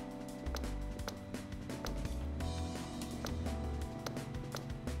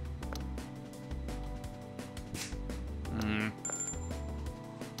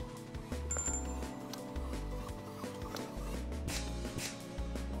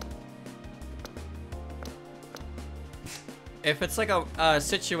 If it's like a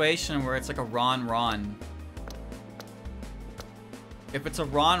situation where it's like a Ron. If it's a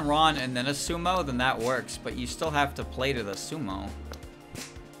Ron and then a sumo, then that works. But you still have to play to the sumo.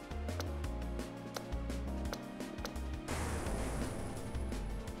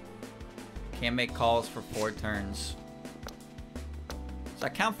 Can't make calls for 4 turns. Does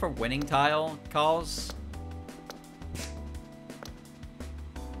that count for winning tile calls?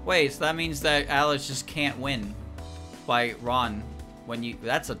 Wait, so that means that Alice just can't win by Ron when you...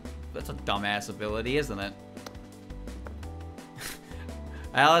 That's a dumbass ability, isn't it?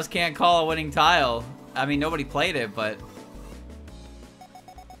 Alice can't call a winning tile. I mean, nobody played it, but...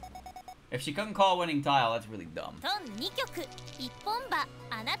 If she couldn't call a winning tile, that's really dumb.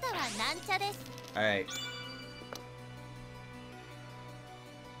 Alright.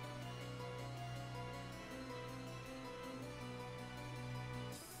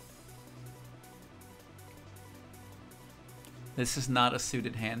 This is not a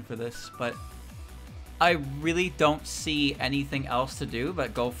suited hand for this, but I really don't see anything else to do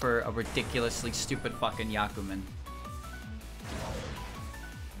but go for a ridiculously stupid fucking Yakuman.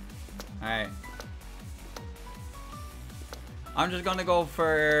 Alright. I'm gonna go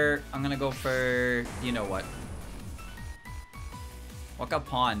for, you know what. What got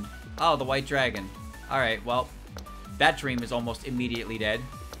pawned? Oh, the white dragon. Alright, well, that dream is almost immediately dead.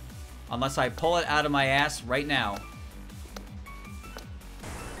 Unless I pull it out of my ass right now.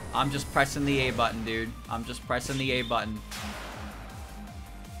 I'm just pressing the A button, dude. I'm just pressing the A button.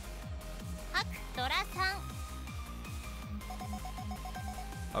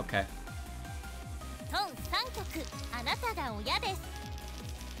 Okay.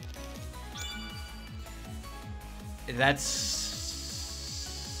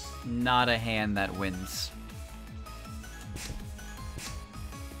 That's not a hand that wins.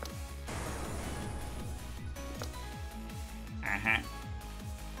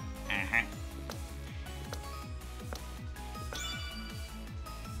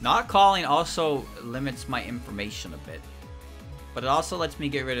 Not calling also limits my information a bit. But it also lets me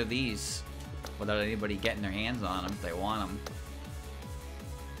get rid of these without anybody getting their hands on them if they want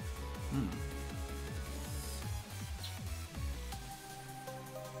them.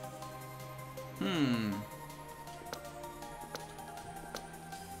 You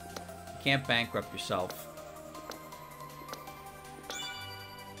can't bankrupt yourself.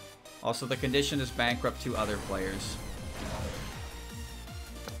 Also, the condition is bankrupt two other players.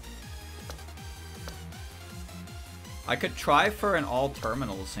 I could try for an all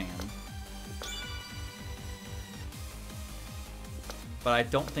terminals hand. But I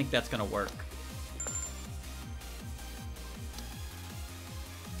don't think that's gonna work.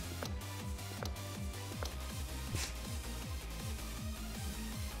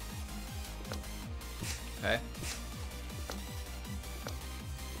 Okay.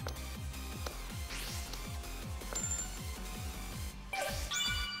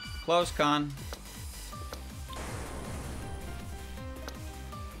 Close, Con.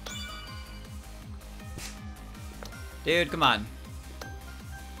 Dude, come on.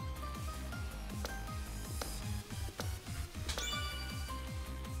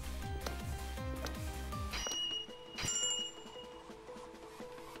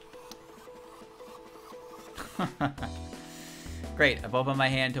 Great, I've opened my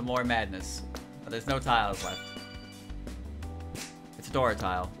hand to more madness. But there's no tiles left. It's a Dora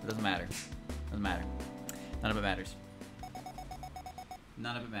tile. It doesn't matter. Doesn't matter. None of it matters.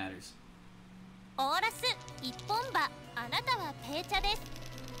 None of it matters.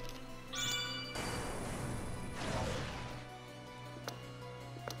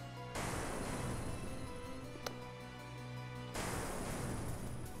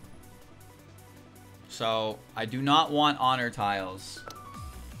 So, I do not want honor tiles.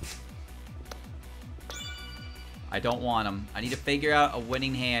 I don't want them. I need to figure out a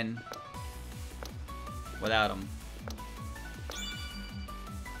winning hand without them.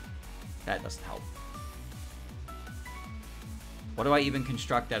 That doesn't help. What do I even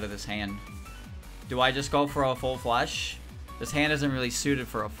construct out of this hand? Do I just go for a full flush? This hand isn't really suited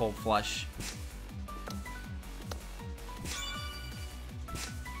for a full flush.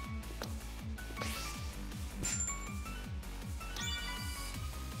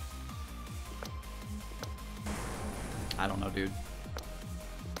 I don't know, dude.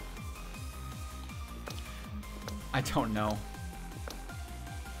 I don't know.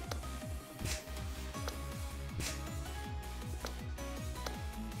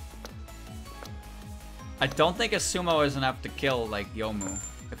 I don't think a sumo is enough to kill, like, Yomu.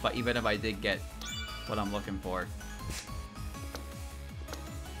 Even if I did get what I'm looking for.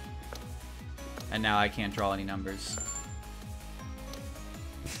 And now I can't draw any numbers.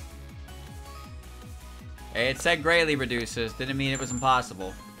 It said greatly reduces. Didn't mean it was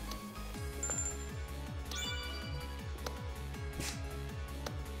impossible.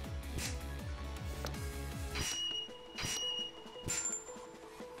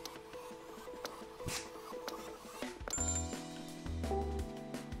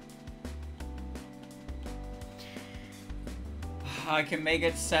 I can make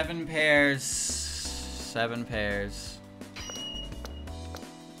it 7 pairs. 7 pairs.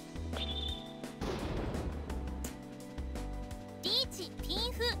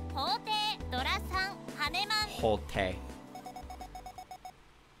 Hote.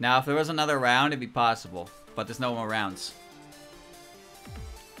 Now, if there was another round, it'd be possible. But there's no more rounds.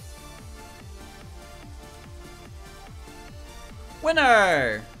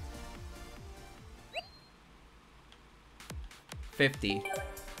 Winner! 50.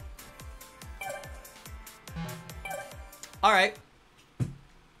 Alright.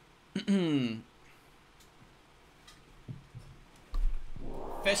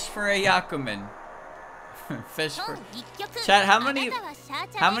 Fish for a Yakuman. Fish for... Chat,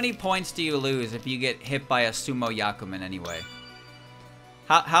 how many points do you lose if you get hit by a sumo Yakuman anyway?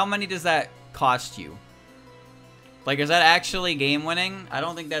 How many does that cost you? Like, is that actually game winning? I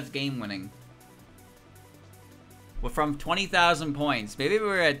don't think that's game winning. Well, from 20,000 points. Maybe we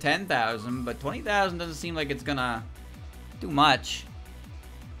were at 10,000, but 20,000 doesn't seem like it's gonna do much.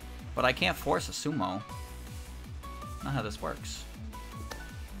 But I can't force a sumo. Not how this works.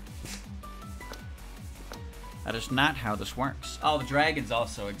 That is not how this works. Oh, the dragons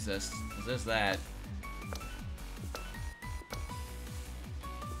also exist. There's that.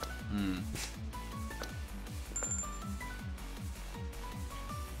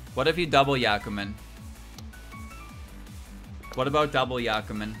 What if you double Yakuman? What about double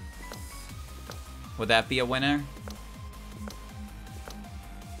Yakuman? Would that be a winner?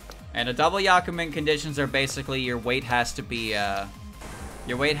 And a double Yakuman conditions are basically your weight has to be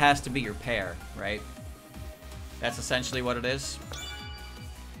your pair, right? That's essentially what it is.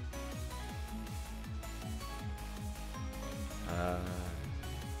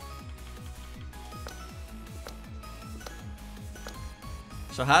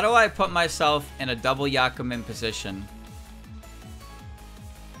 So how do I put myself in a double Yakuman position?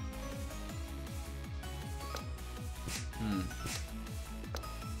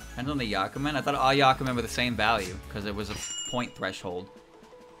 Depends on the Yakuman. I thought all Yakuman were the same value because it was a point threshold.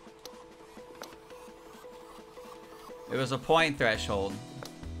 It was a point threshold.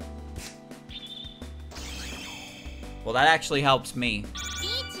 Well, that actually helps me.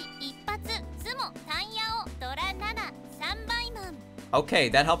 Okay,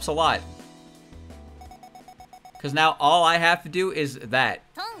 that helps a lot. Because now all I have to do is that.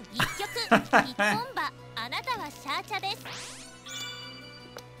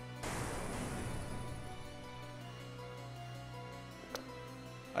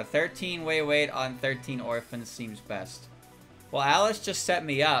 A 13 weight on 13 orphans seems best. Well, Alice just set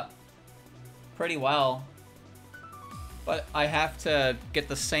me up pretty well. But I have to get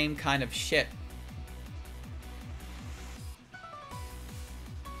the same kind of shit.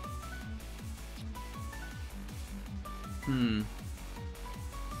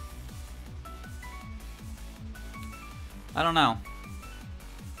 I don't know.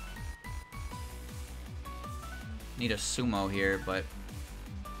 Need a sumo here, but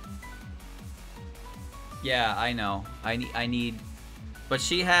yeah, I know. I need. But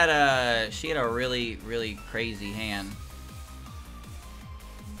she had a really crazy hand.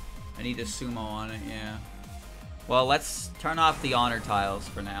 I need a sumo on it, yeah. Well, let's turn off the honor tiles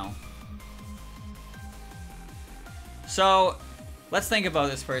for now. So, let's think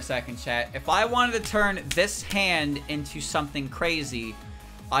about this for a second, chat. If I wanted to turn this hand into something crazy,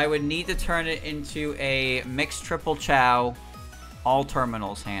 I would need to turn it into a mixed triple chow, all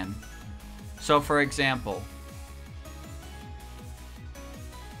terminals hand. So, for example,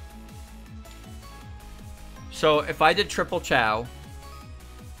 if I did triple chow,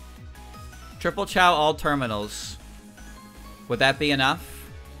 all terminals, would that be enough?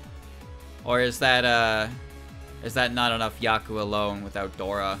 Or is that not enough Yaku alone without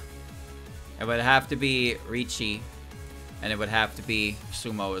Dora? It would have to be Richi, and it would have to be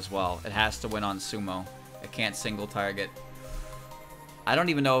Sumo as well. It has to win on Sumo. It can't single target. I don't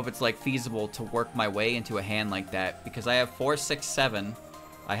even know if it's like feasible to work my way into a hand like that, because I have 4, 6, 7.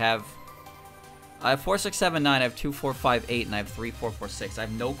 I have 4, 6, 7, 9. I have 2, 4, 5, 8, and I have 3, 4, 4, 6. I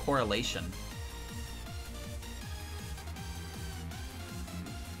have no correlation.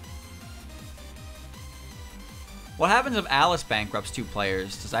 What happens if Alice bankrupts 2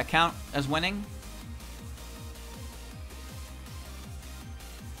 players? Does that count as winning?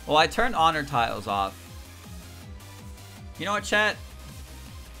 Well, I turned honor tiles off. You know what, chat?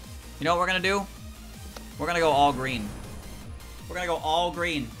 You know what we're gonna do? We're gonna go all green. We're gonna go all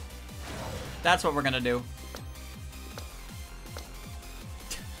green. That's what we're gonna do.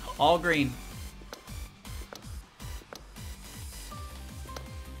 All green.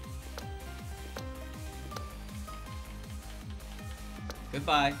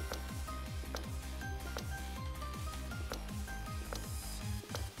 Goodbye.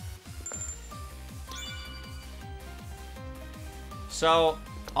 So,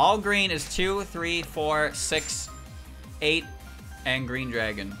 all green is 2, 3, 4, 6, 8, and green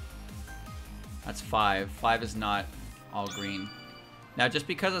dragon. That's 5. 5 is not all green. Now, just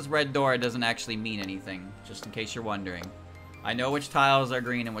because it's red door, it doesn't actually mean anything, just in case you're wondering. I know which tiles are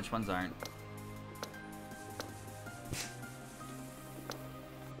green and which ones aren't.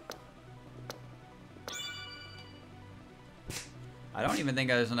 I don't even think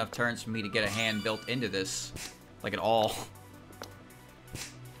there's enough turns for me to get a hand built into this, like at all.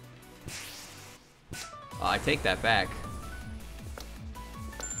 I take that back.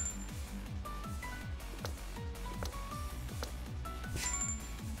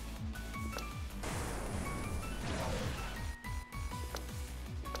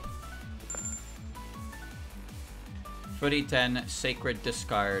 Footy 10, Sacred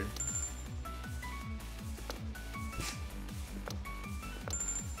Discard.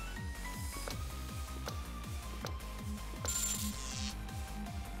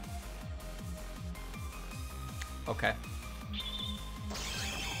 Okay.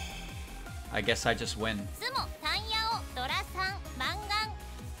 I guess I just win.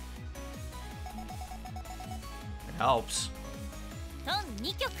 It helps.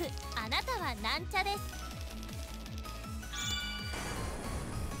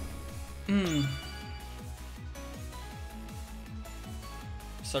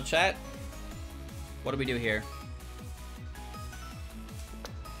 So chat, what do we do here?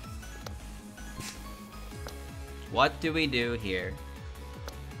 What do we do here?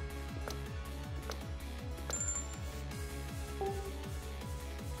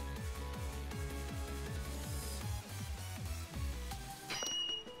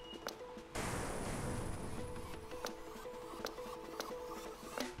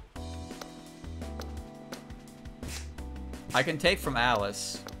 I can take from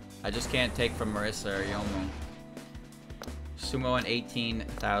Alice. I just can't take from Marissa or Yomu. Sumo an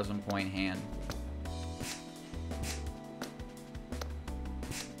 18,000 point hand.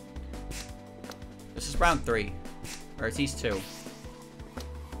 This is round 3. Or it's East 2.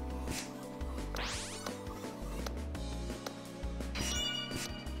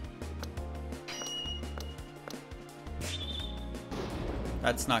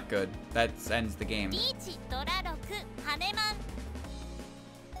 That's not good. That ends the game.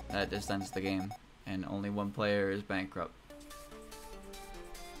 That just ends the game. And only one player is bankrupt.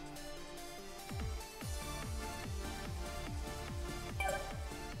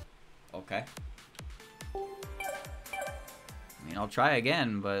 Okay. I mean, I'll try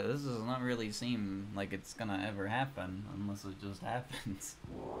again, but this does not really seem like it's gonna ever happen unless it just happens.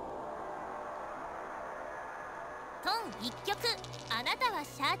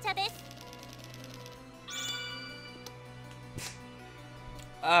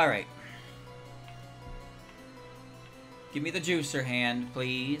 Alright. Give me the juicer hand,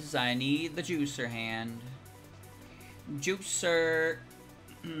 please. I need the juicer hand. Juicer.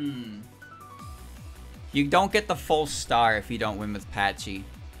 You don't get the full star if you don't win with Patchy.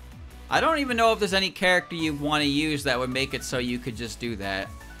 I don't even know if there's any character you want to use that would make it so you could just do that.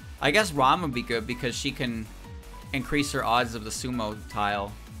 I guess Rom would be good because she can increase her odds of the sumo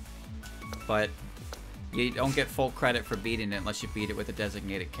tile. But you don't get full credit for beating it unless you beat it with a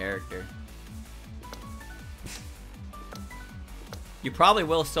designated character. You probably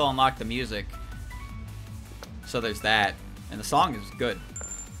will still unlock the music. So there's that. And the song is good.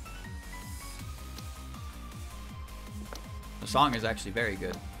 The song is actually very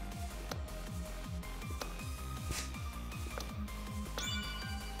good.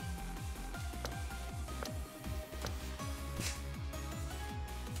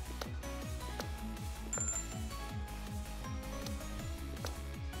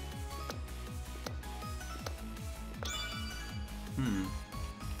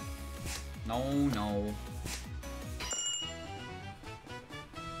 No.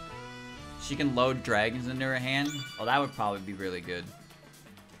 She can load dragons into her hand? Well, that would probably be really good.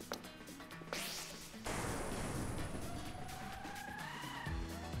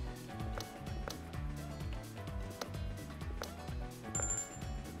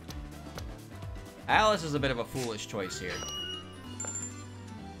 Alice is a bit of a foolish choice here.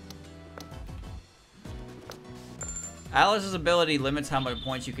 Alice's ability limits how many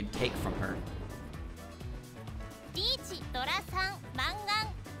points you can take from her.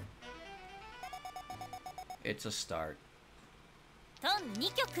 It's a start.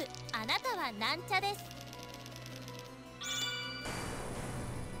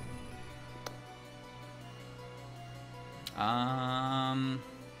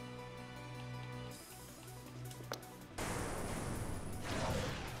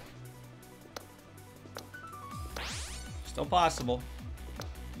 Still possible.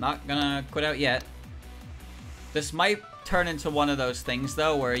 Not gonna quit out yet. This might turn into one of those things,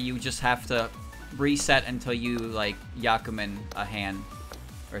 though, where you just have to reset until you, like, Yakuman a hand.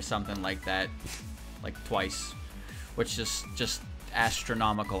 Or something like that. Like, twice. Which is just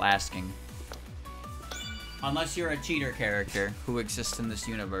astronomical asking. Unless you're a cheater character who exists in this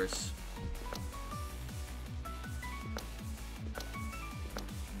universe.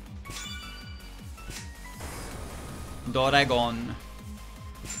 Doragon.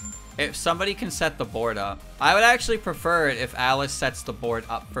 If somebody can set the board up. I would actually prefer it if Alice sets the board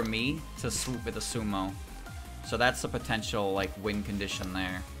up for me to swoop with a sumo. So that's a potential, like, win condition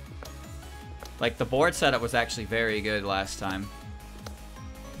there. Like, the board setup was actually very good last time.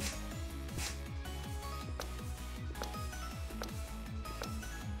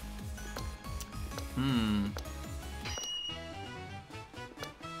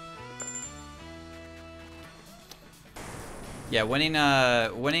 Yeah,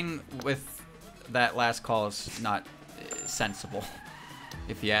 winning with that last call is not sensible,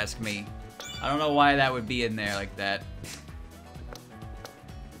 if you ask me. I don't know why that would be in there like that.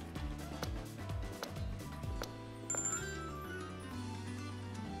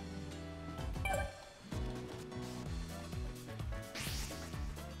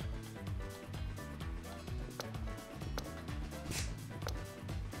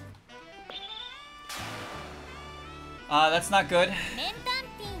 That's not good.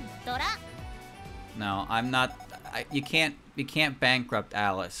 No, I'm not. You can't bankrupt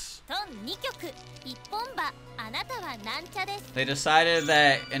Alice. They decided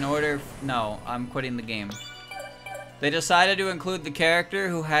that in order. No, I'm quitting the game. They decided to include the character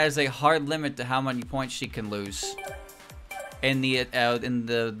who has a hard limit to how many points she can lose in the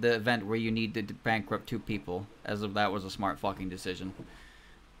event where you need to bankrupt 2 people. As if that was a smart fucking decision.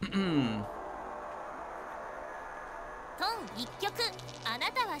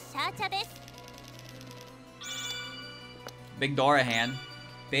 Big Dora hand.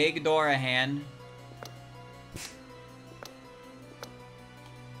 Big Dora hand.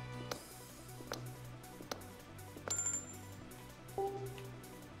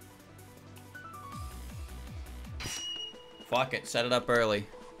 Fuck it, set it up early.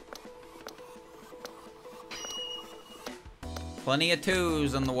 Plenty of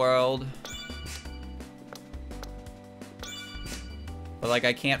 2s in the world. But, like,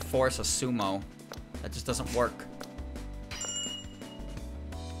 I can't force a sumo. That just doesn't work.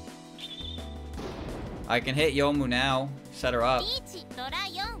 I can hit Yomu now. Set her up. It's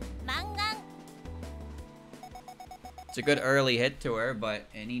a good early hit to her, but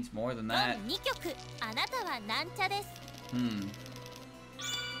it needs more than that.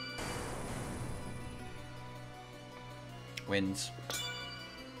 Wins.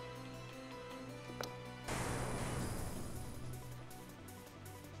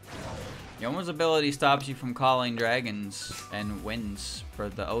 Yomu's ability stops you from calling dragons and wins for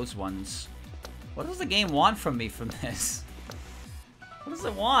the O's ones. What does the game want from me from this? What does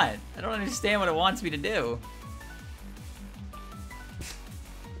it want? I don't understand what it wants me to do.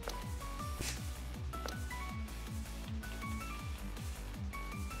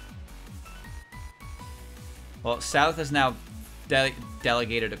 Well, South is now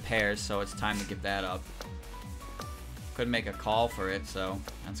delegated a pair, so it's time to give that up. Couldn't make a call for it, so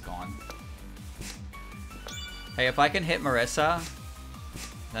that's gone. Hey, if I can hit Marissa,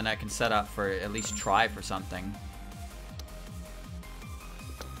 then I can set up for at least try for something.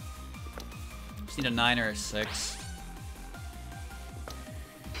 Just need a 9 or a 6.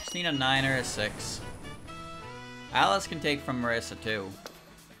 Just need a 9 or a 6. Alice can take from Marissa too.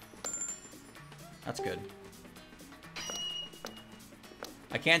 That's good.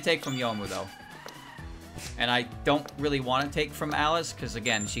 I can't take from Yomu though. And I don't really want to take from Alice because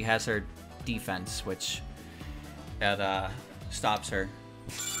again, she has her defense, which that stops her.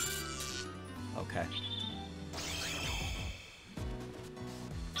 Okay.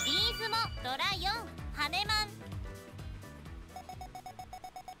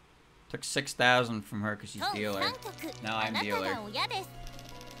 Took 6,000 from her because she's dealer. Now I'm dealer.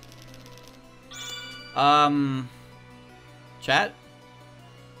 Chat?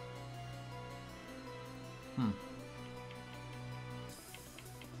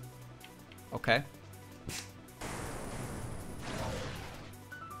 Okay.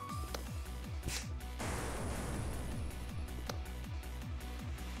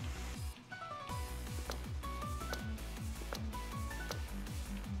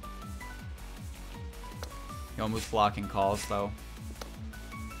 Yomu's blocking calls, though.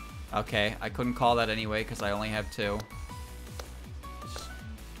 Okay, I couldn't call that anyway because I only have 2. Just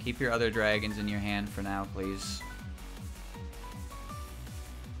keep your other dragons in your hand for now, please.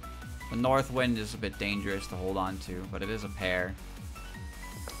 The North Wind is a bit dangerous to hold on to, but it is a pair.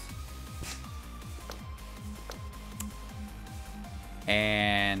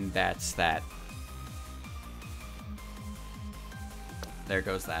 And that's that. There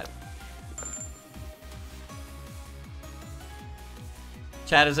goes that.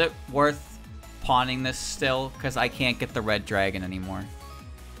 Chat, is it worth pawning this still? Because I can't get the red dragon anymore.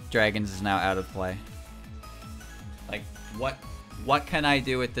 Dragons is now out of play. Like, what can I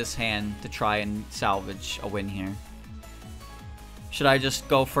do with this hand to try and salvage a win here? Should I just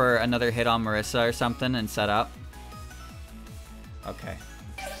go for another hit on Marissa or something and set up? Okay.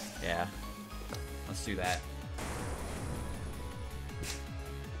 Yeah. Let's do that.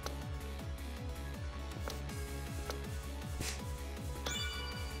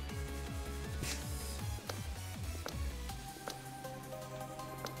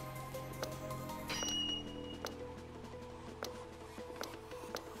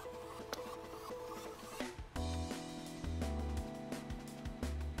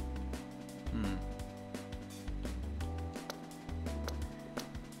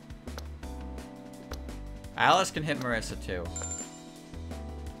 Alice can hit Marissa too.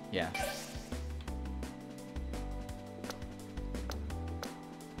 Yeah.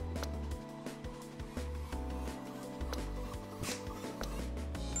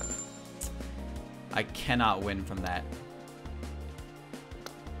 I cannot win from that.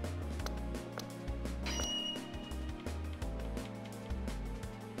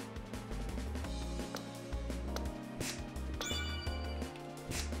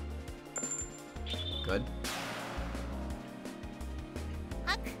 Good.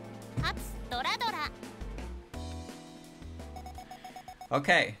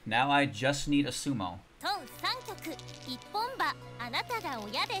 Okay, now I just need a sumo.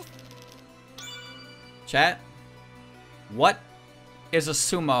 Chat, what is a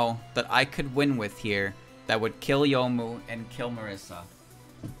sumo that I could win with here that would kill Yomu and kill Marissa?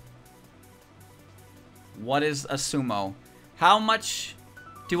 What is a sumo? How much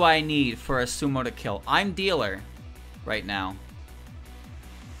do I need for a sumo to kill? I'm dealer right now.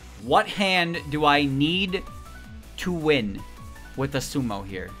 What hand do I need to win with a sumo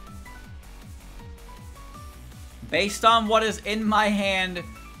here? Based on what is in my hand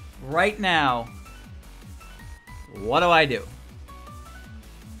right now, what do I do?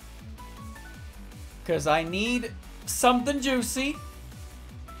 Because I need something juicy,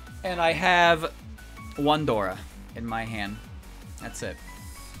 and I have 1 Dora in my hand. That's it.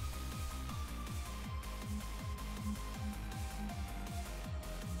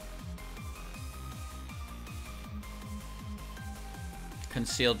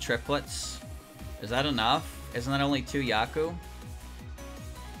 Concealed triplets. Is that enough? Isn't that only 2 Yaku?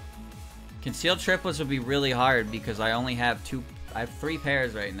 Concealed triplets would be really hard because I only have 2. I have 3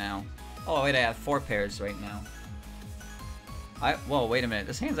 pairs right now. Oh wait, I have 4 pairs right now. Whoa, wait a minute.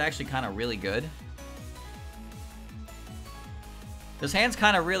 This hand's actually kind of really good. This hand's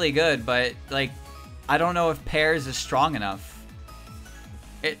kind of really good, but like, I don't know if pairs is strong enough.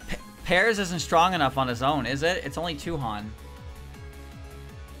 Pairs isn't strong enough on its own, is it? It's only 2 Han.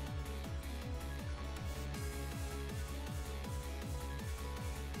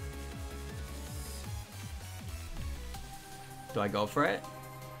 Do I go for it?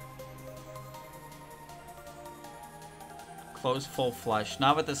 Close full flush.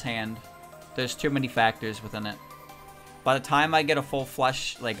 Not with this hand. There's too many factors within it. By the time I get a full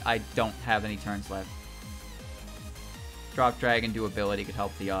flush, like, I don't have any turns left. Drop dragon, do ability could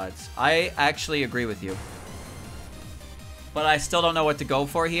help the odds. I actually agree with you. But I still don't know what to go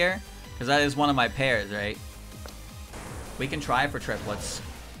for here, because that is one of my pairs, right? We can try for triplets.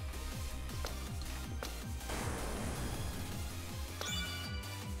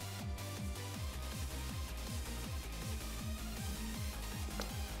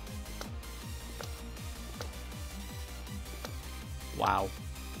 Wow.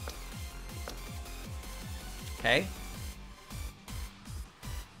 Okay.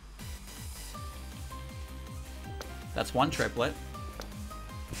 That's 1 triplet.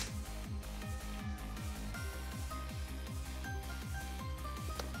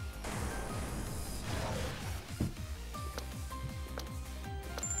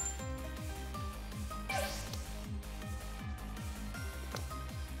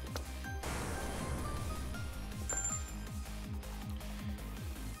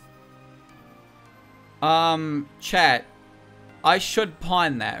 Chat, I should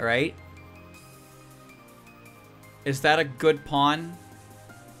pawn that, right? Is that a good pawn?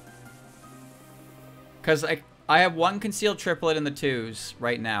 Because I have one concealed triplet in the 2s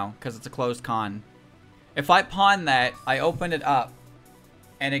right now, because it's a closed con. If I pawn that, I open it up,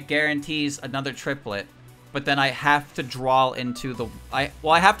 and it guarantees another triplet. But then I have to draw into the...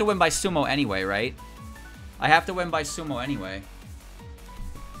 Well, I have to win by sumo anyway, right? I have to win by sumo anyway.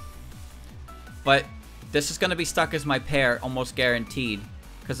 But this is going to be stuck as my pair, almost guaranteed,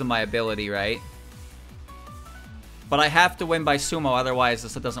 because of my ability, right? But I have to win by sumo, otherwise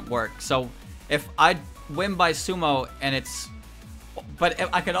this doesn't work. So if I win by sumo and it's... But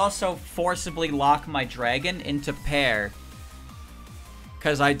I could also forcibly lock my dragon into pair,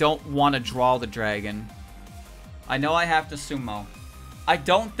 because I don't want to draw the dragon. I know I have to sumo. I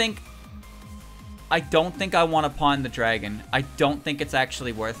don't think I want to pawn the dragon. I don't think it's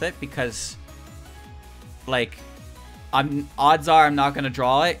actually worth it, because like odds are I'm not going to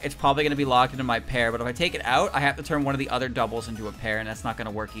draw it. It's probably going to be locked into my pair, but if I take it out, I have to turn one of the other doubles into a pair, and that's not going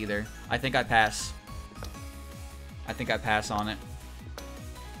to work either. I think I pass. I think I pass on it.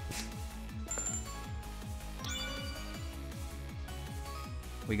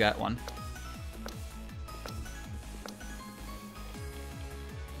 We got one.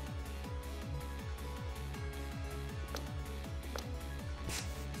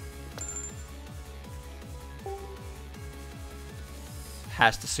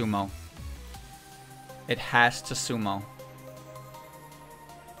 Has to sumo. It has to sumo.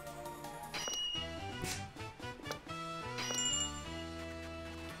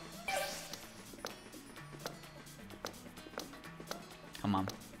 Come on.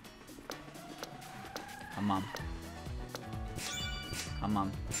 Come on. Come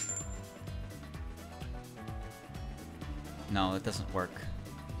on. No, it doesn't work.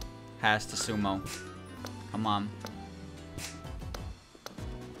 Has to sumo. Come on.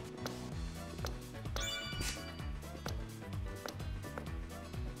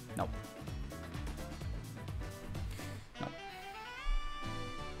 Nope. Nope.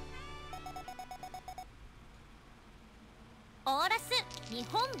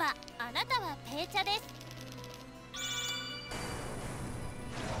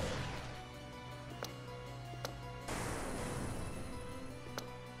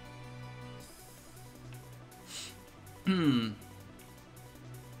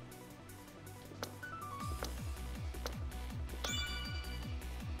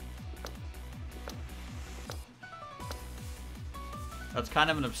 That's kind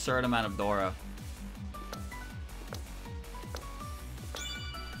of an absurd amount of Dora.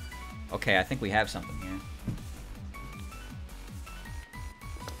 Okay, I think we have something here.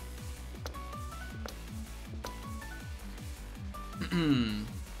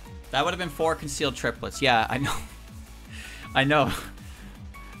 That would have been 4 concealed triplets. Yeah, I know. I know.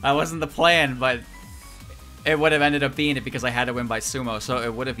 That wasn't the plan, but it would have ended up being it because I had to win by sumo, so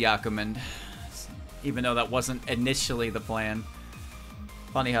it would have Yakumened. Even though that wasn't initially the plan.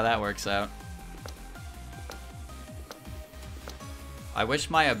 Funny how that works out. I wish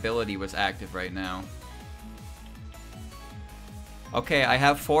my ability was active right now. Okay, I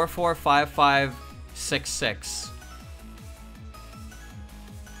have 4, 4, 5, 5, 6, 6.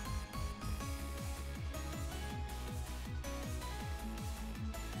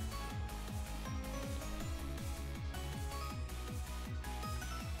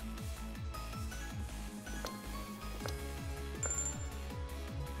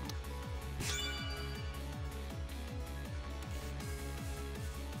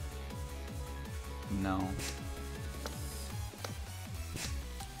 No.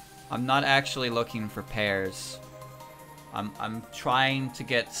 I'm not actually looking for pairs. I'm trying to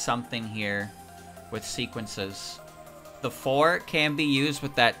get something here with sequences. The 4 can be used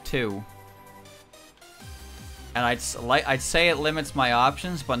with that 2. And I'd say it limits my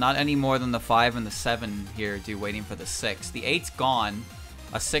options, but not any more than the 5 and the 7 here do waiting for the 6. The 8's gone.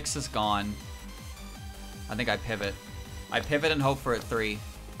 A 6 is gone. I think I pivot. I pivot and hope for a 3.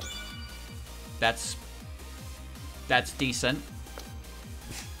 That's decent.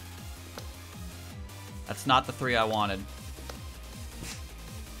 That's not the 3 I wanted.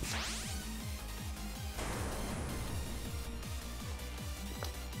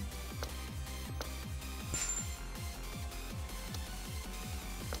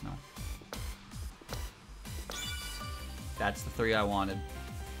 No. That's the 3 I wanted.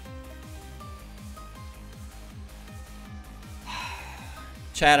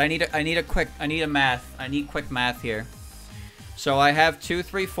 Chad, I need quick math here. So I have 2,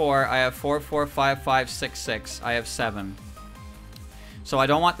 3, 4. I have 4, 4, 5, 5, 6, 6. I have 7. So I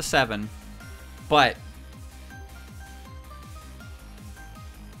don't want the 7, but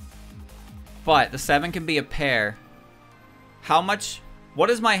the 7 can be a pair. How much?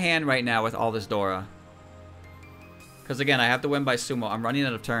 What is my hand right now with all this Dora? Because again, I have to win by sumo. I'm running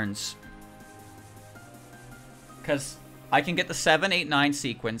out of turns. Because I can get the 7, 8, 9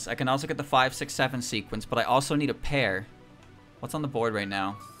 sequence. I can also get the 5, 6, 7 sequence. But I also need a pair. What's on the board right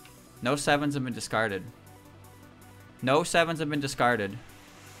now? No 7s have been discarded. No 7s have been discarded.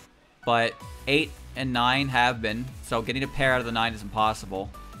 But 8 and 9 have been. So getting a pair out of the 9 is impossible.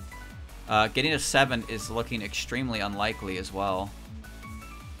 Getting a 7 is looking extremely unlikely as well.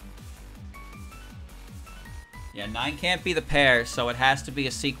 Yeah, 9 can't be the pair, so it has to be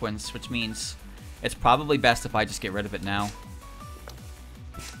a sequence, which means it's probably best if I just get rid of it now.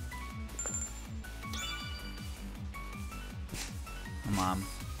 Come on.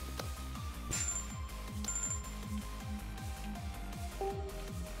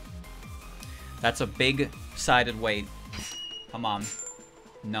 That's a big-sided weight. Come on.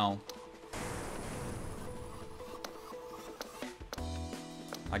 No.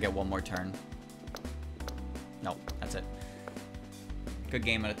 I get one more turn. No, that's it. Good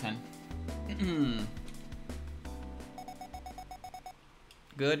game out of 10.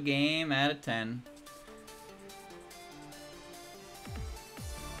 Good game out of 10.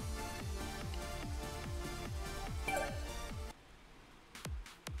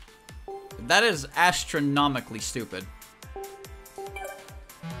 That is astronomically stupid.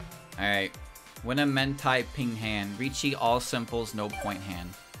 Alright. Win a Mentai ping hand. Richi all simples, no point hand.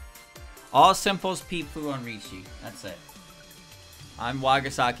 All simples, Pipu on Richi. That's it. I'm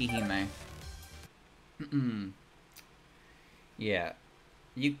Wagasaki Hime. Yeah.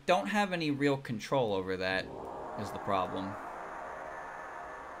 You don't have any real control over that, is the problem.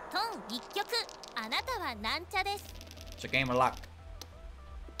 It's a game of luck.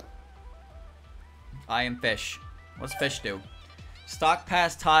 I am fish. What's fish do? Stock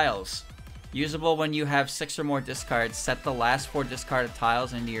pass tiles. Usable when you have 6 or more discards. Set the last 4 discarded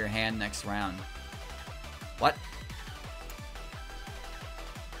tiles into your hand next round. What?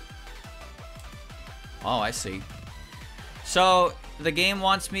 Oh, I see. So, the game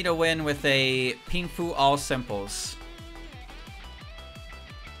wants me to win with a Pinfu all simples.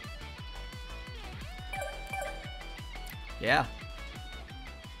 Yeah.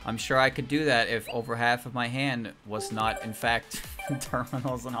 I'm sure I could do that if over half of my hand was not, in fact,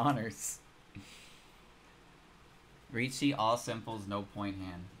 terminals and honors. Richi, all simples, no point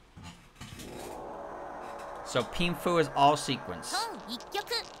hand. So Pinfu is all sequence.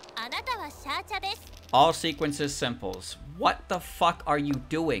 All sequences simples. What the fuck are you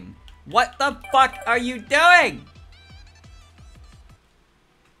doing? What the fuck are you doing?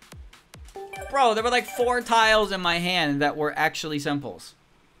 Bro, there were like 4 tiles in my hand that were actually simples.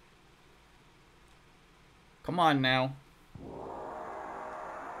 Come on now.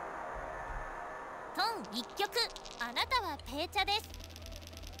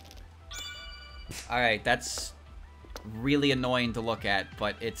 Alright, that's really annoying to look at,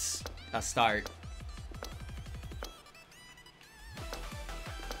 but it's a start.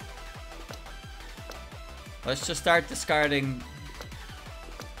 Let's just start discarding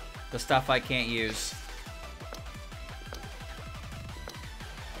the stuff I can't use.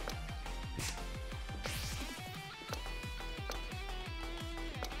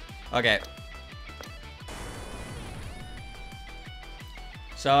 Okay.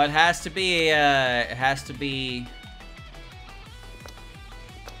 So it has to be, I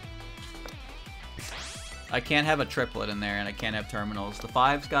can't have a triplet in there, and I can't have terminals. The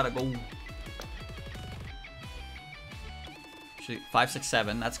 5's gotta go. Actually, 5, 6,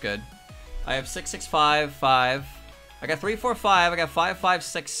 7, that's good. I have 6, 6, 5, 5. I got 3, 4, 5. I got 5, 5,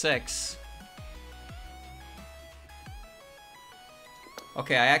 6, 6.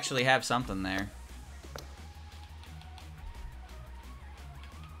 Okay, I actually have something there.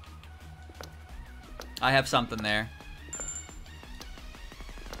 I have something there.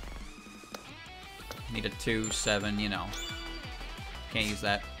 Need a 2, 7, you know. Can't use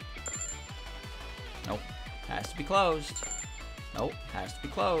that. Nope. Has to be closed. Nope. Has to be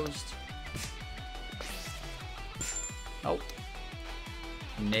closed. Nope.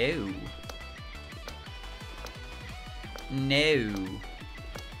 No. No.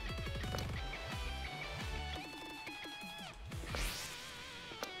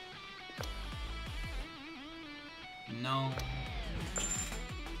 No.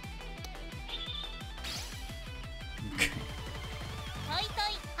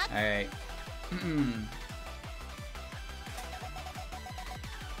 Alright.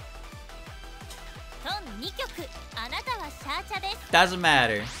 Doesn't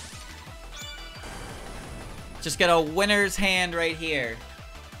matter. Just get a winner's hand right here.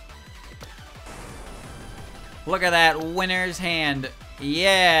 Look at that winner's hand.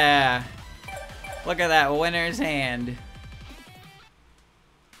 Yeah. Look at that winner's hand.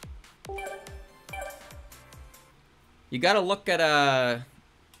 You gotta look at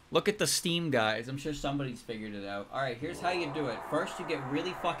the Steam guides. I'm sure somebody's figured it out. Alright, here's how you do it. First, you get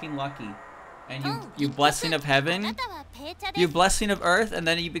really fucking lucky. And you Blessing of Heaven. You Blessing of Earth, and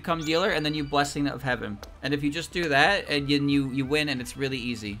then you become dealer, and then you Blessing of Heaven. And if you just do that, and you win, and it's really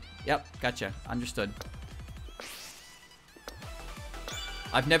easy. Yep, gotcha. Understood.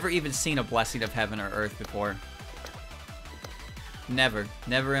 I've never even seen a Blessing of Heaven or Earth before. Never.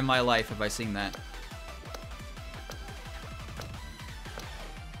 Never in my life have I seen that.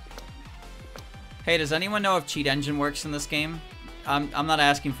 Hey, does anyone know if cheat engine works in this game? I'm not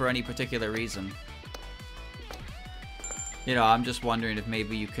asking for any particular reason. You know, I'm just wondering if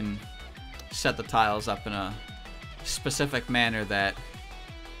maybe you can set the tiles up in a specific manner that,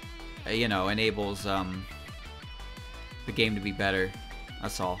 you know, enables the game to be better.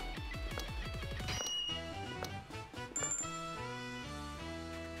 That's all.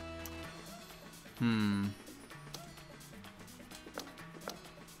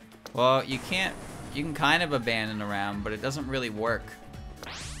 Well, you can kind of abandon a round, but it doesn't really work.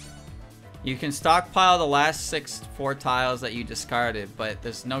 You can stockpile the last 4 tiles that you discarded, but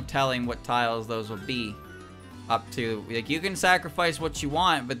there's no telling what tiles those will be. Up to, like, you can sacrifice what you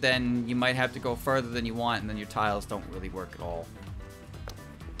want, but then you might have to go further than you want, and then your tiles don't really work at all.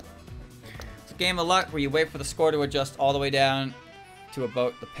 It's a game of luck where you wait for the score to adjust all the way down to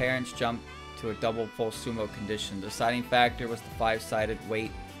about the parents jump to a double full sumo condition. The deciding factor was the 5-sided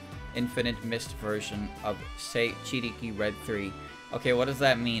weight infinite mist version of say Chiriki Red 3. Okay, what does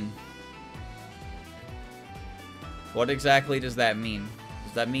that mean? What exactly does that mean?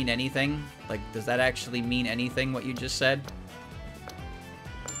 Does that mean anything? Like, does that actually mean anything, what you just said?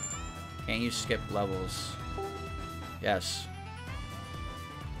 Can't you skip levels? Yes.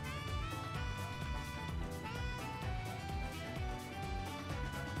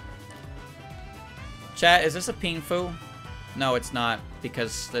 Chat, is this a Pinfu? No, it's not,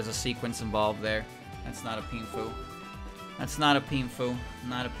 because there's a sequence involved there. That's not a Pinfu. That's not a Pinfu.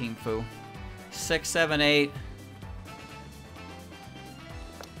 Not a Pinfu. 6, 7, 8.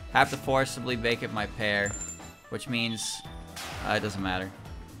 Have to forcibly make it my pair, which means it doesn't matter.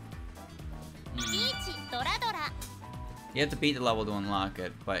 You have to beat the level to unlock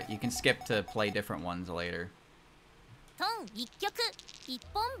it, but you can skip to play different ones later.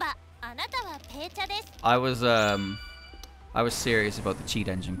 I was serious about the cheat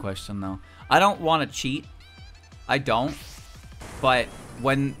engine question, though. I don't want to cheat. I don't. But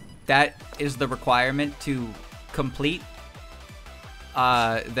when that is the requirement to complete,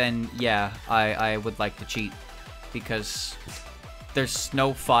 then yeah, I would like to cheat. Because there's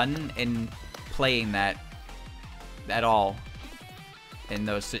no fun in playing that at all in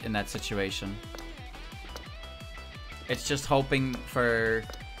that situation. It's just hoping for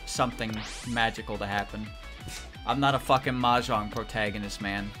something magical to happen. I'm not a fucking Mahjong protagonist,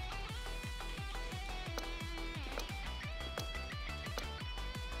 man.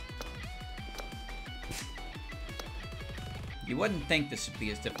 You wouldn't think this would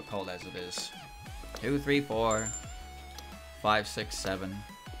be as difficult as it is. 2, 3, 4, 5, 6, 7,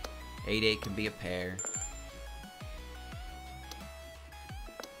 8, 8 can be a pair.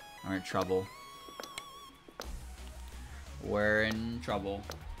 We're in trouble. We're in trouble.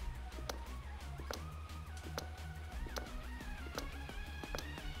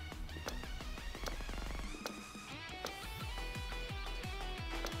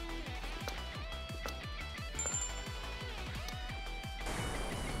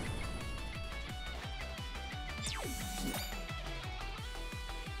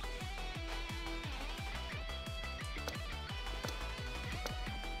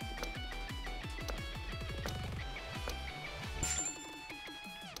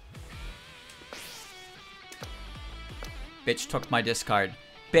 Bitch took my discard.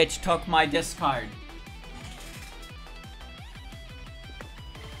 Bitch took my discard.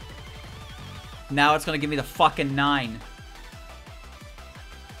 Now it's gonna give me the fucking 9.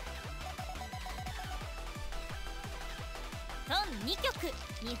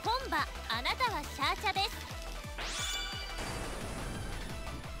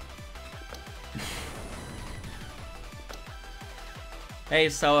 Hey,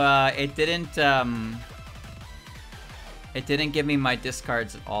 so it didn't give me my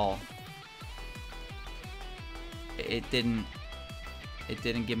discards at all. It didn't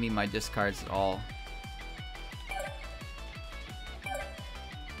give me my discards at all.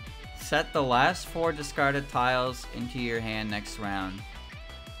 Set the last 4 discarded tiles into your hand next round.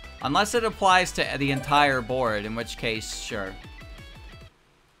 Unless it applies to the entire board, in which case, sure.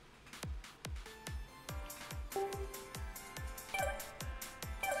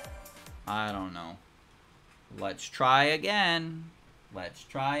 I don't know. Let's try again. Let's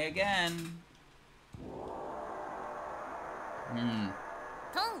try again.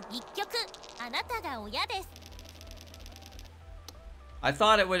 I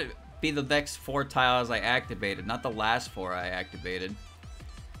thought it would be the next 4 tiles I activated, not the last 4 I activated.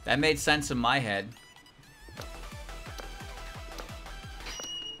 That made sense in my head.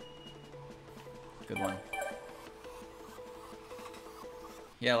 Good one.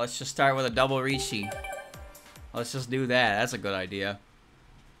 Yeah, let's just start with a double Rishi. Let's just do that. That's a good idea.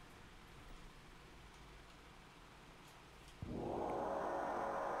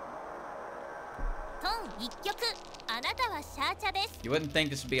 You wouldn't think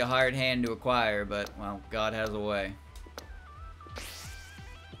this would be a hard hand to acquire, but, well, God has a way.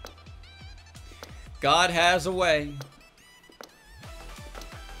 God has a way.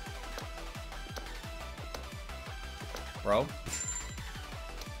 Bro.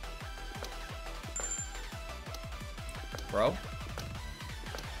 Bro.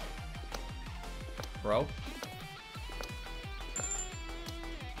 Bro.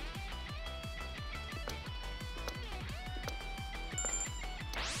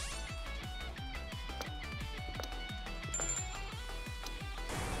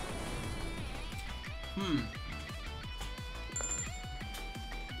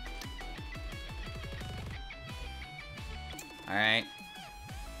 Alright.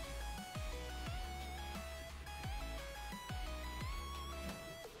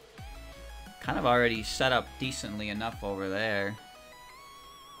 Kind of already set up decently enough over there.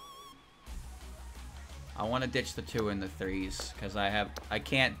 I want to ditch the 2 and the 3s because I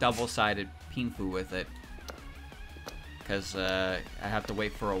can't double-sided Pinfu with it because I have to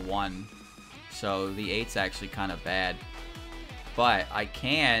wait for a 1. So the 8's actually kind of bad. But I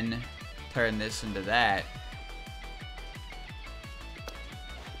can turn this into that.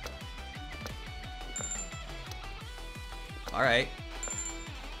 Alright.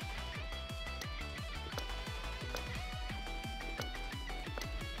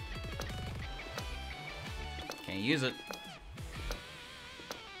 Can't use it.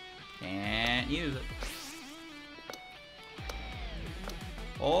 Can't use it.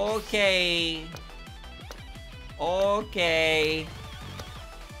 Okay. Okay.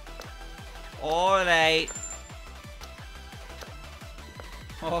 Alright.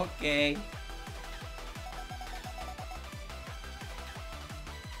 Okay.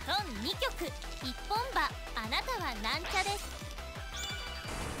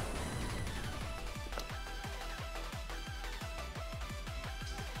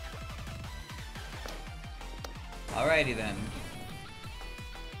 Alrighty then.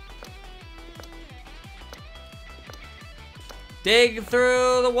 Dig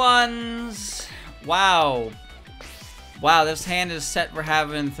through the ones. Wow. Wow, this hand is set for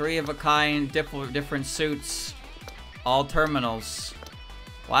having 3 of a kind, different suits, all terminals.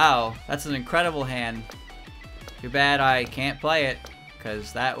 Wow, that's an incredible hand. Too bad I can't play it,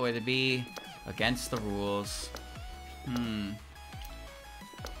 because that would be against the rules.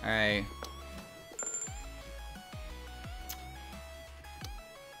 Alright.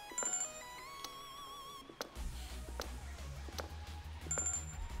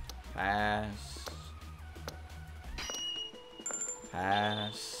 Pass.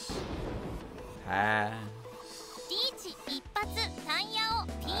 Pass. Pass.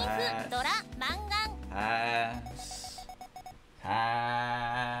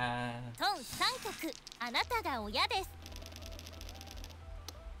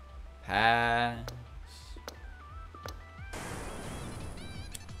 Pass.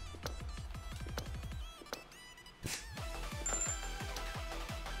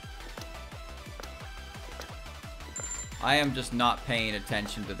 I am just not paying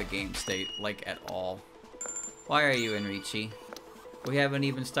attention to the game state, like, at all. Why are you in Richi? We haven't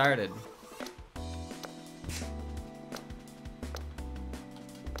even started.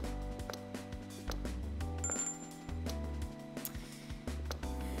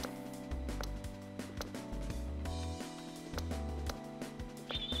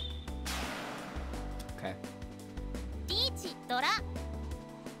 Okay.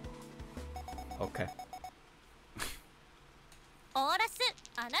 Okay.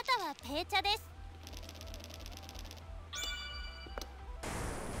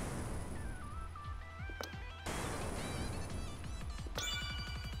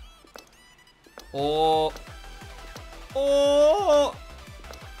 Oh. Oh.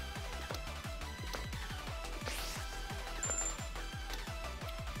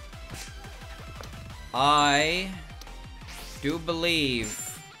 I do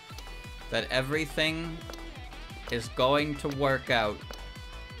believe that everything is going to work out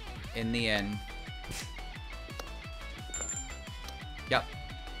in the end. Yep.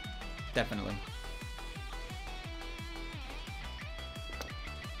 Definitely.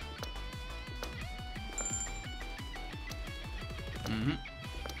 Mm-hmm.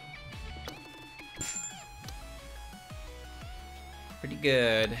 Pretty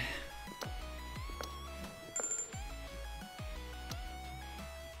good.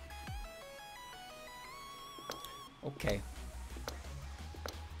 Okay.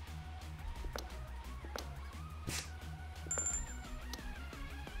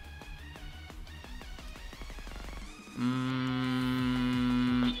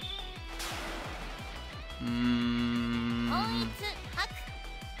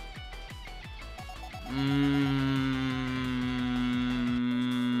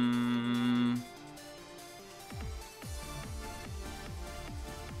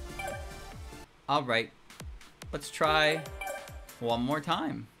 All right. Let's try one more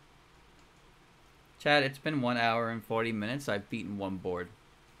time. Chat, it's been 1 hour and 40 minutes. I've beaten one board.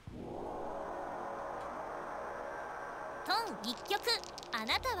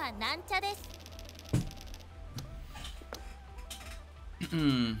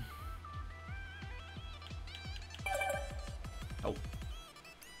 Oh.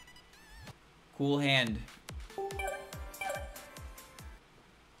 Cool hand.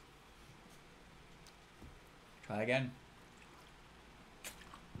 Try again.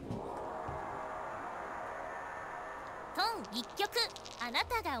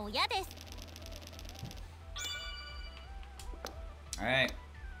 Alright.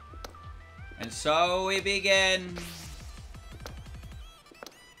 And so we begin.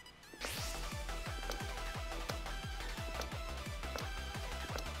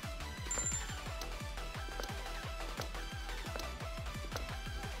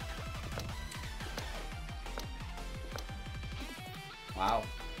 Wow.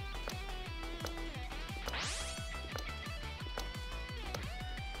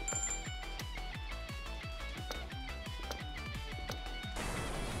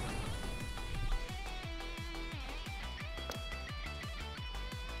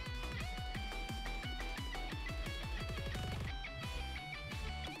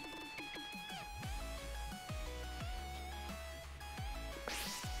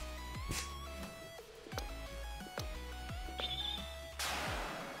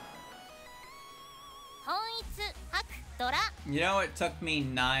 You know, it took me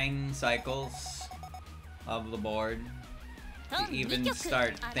 9 cycles of the board to even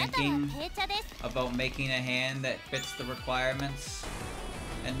start thinking about making a hand that fits the requirements.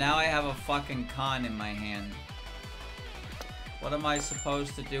 And now I have a fucking con in my hand. What am I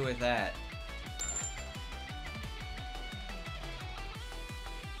supposed to do with that?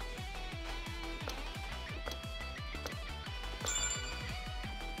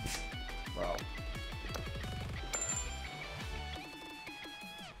 Bro.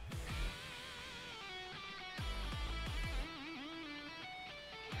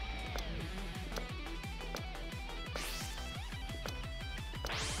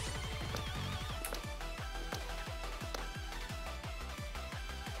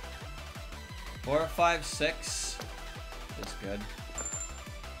 Four, 5, 6 is good.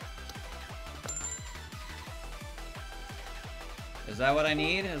 Is that what I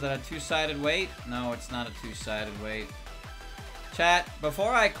need? Is that a two-sided weight? No, it's not a two-sided weight. Chat,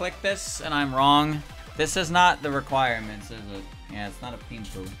 before I click this and I'm wrong, this is not the requirements, is it? Yeah, it's not a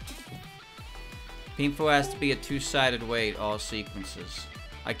Pinfu. Pinfu has to be a two-sided weight, all sequences.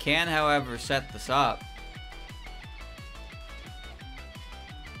 I can, however, set this up.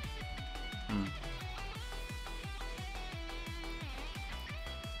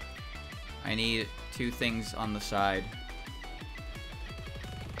 I need 2 things on the side.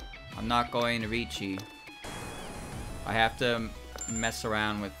 I'm not going to Ricci. I have to mess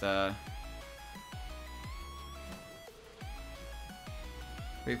around with 3,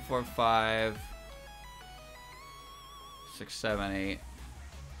 4, 5, 6, 7, 8.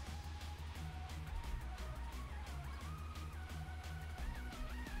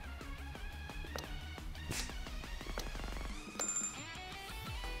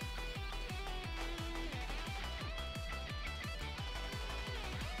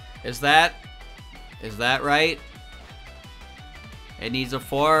 Is that right? It needs a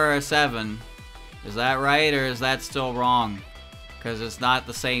 4 or a 7. Is that right, or is that still wrong? Because it's not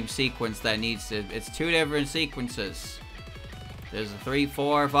the same sequence that needs to... It's 2 different sequences. There's a 3,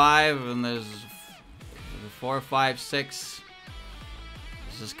 4, 5, and there's a 4, 5, 6.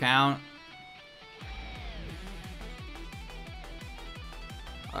 Does this count?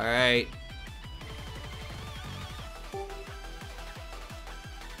 Alright.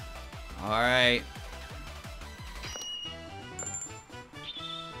 Alright.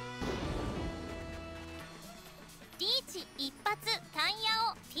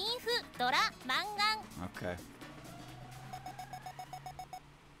 Okay.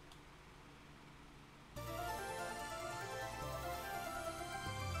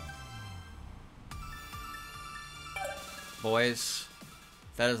 Boys,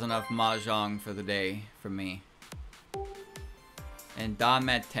 that is enough Mahjong for the day for me. And Dom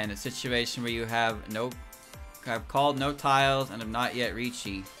at 10, a situation where you have called no tiles and have not yet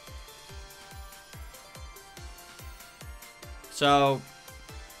Richi. So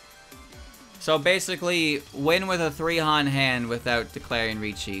basically, win with a 3-Han hand without declaring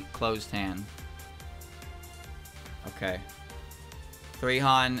Richi. Closed hand. Okay.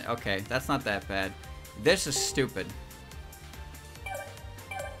 3-Han, okay, that's not that bad. This is stupid.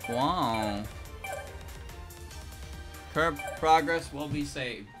 Wow. Curb progress will be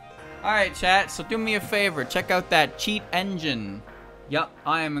saved. Alright, chat, so do me a favor. Check out that cheat engine. Yup,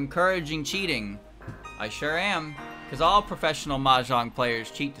 I am encouraging cheating. I sure am. Because all professional Mahjong players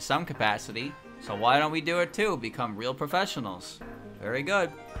cheat to some capacity. So why don't we do it too? Become real professionals. Very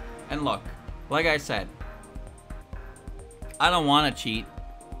good. And look, like I said, I don't want to cheat.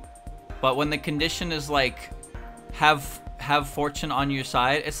 But when the condition is like, have fortune on your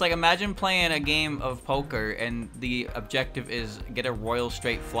side, it's like imagine playing a game of poker and the objective is get a royal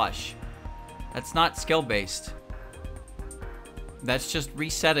straight flush. That's not skill based. That's just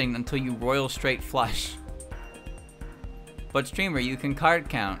resetting until you royal straight flush. But streamer, you can card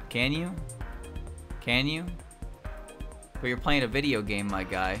count, can you? Can you? But you're playing a video game, my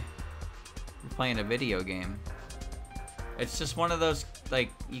guy. You're playing a video game. It's just one of those,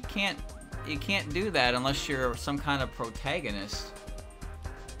 like, you can't do that unless you're some kind of protagonist.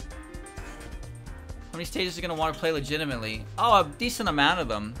 How many stages are you gonna want to play legitimately? Oh, a decent amount of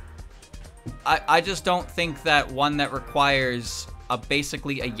them. I just don't think that one that requires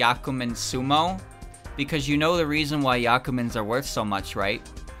basically a Yakuman sumo, because you know the reason why Yakumans are worth so much, right?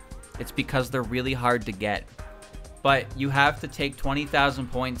 It's because they're really hard to get. But you have to take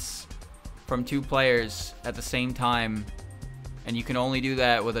 20,000 points from 2 players at the same time, and you can only do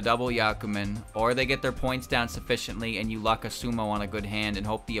that with a double Yakuman, or they get their points down sufficiently and you luck a sumo on a good hand and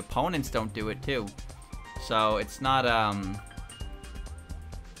hope the opponents don't do it too. So it's not,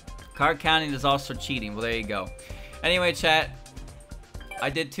 card counting is also cheating. Well, there you go. Anyway, chat, I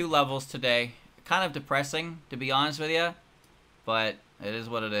did 2 levels today. Kind of depressing, to be honest with you, but it is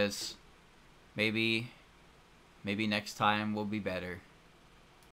what it is. Maybe next time will be better.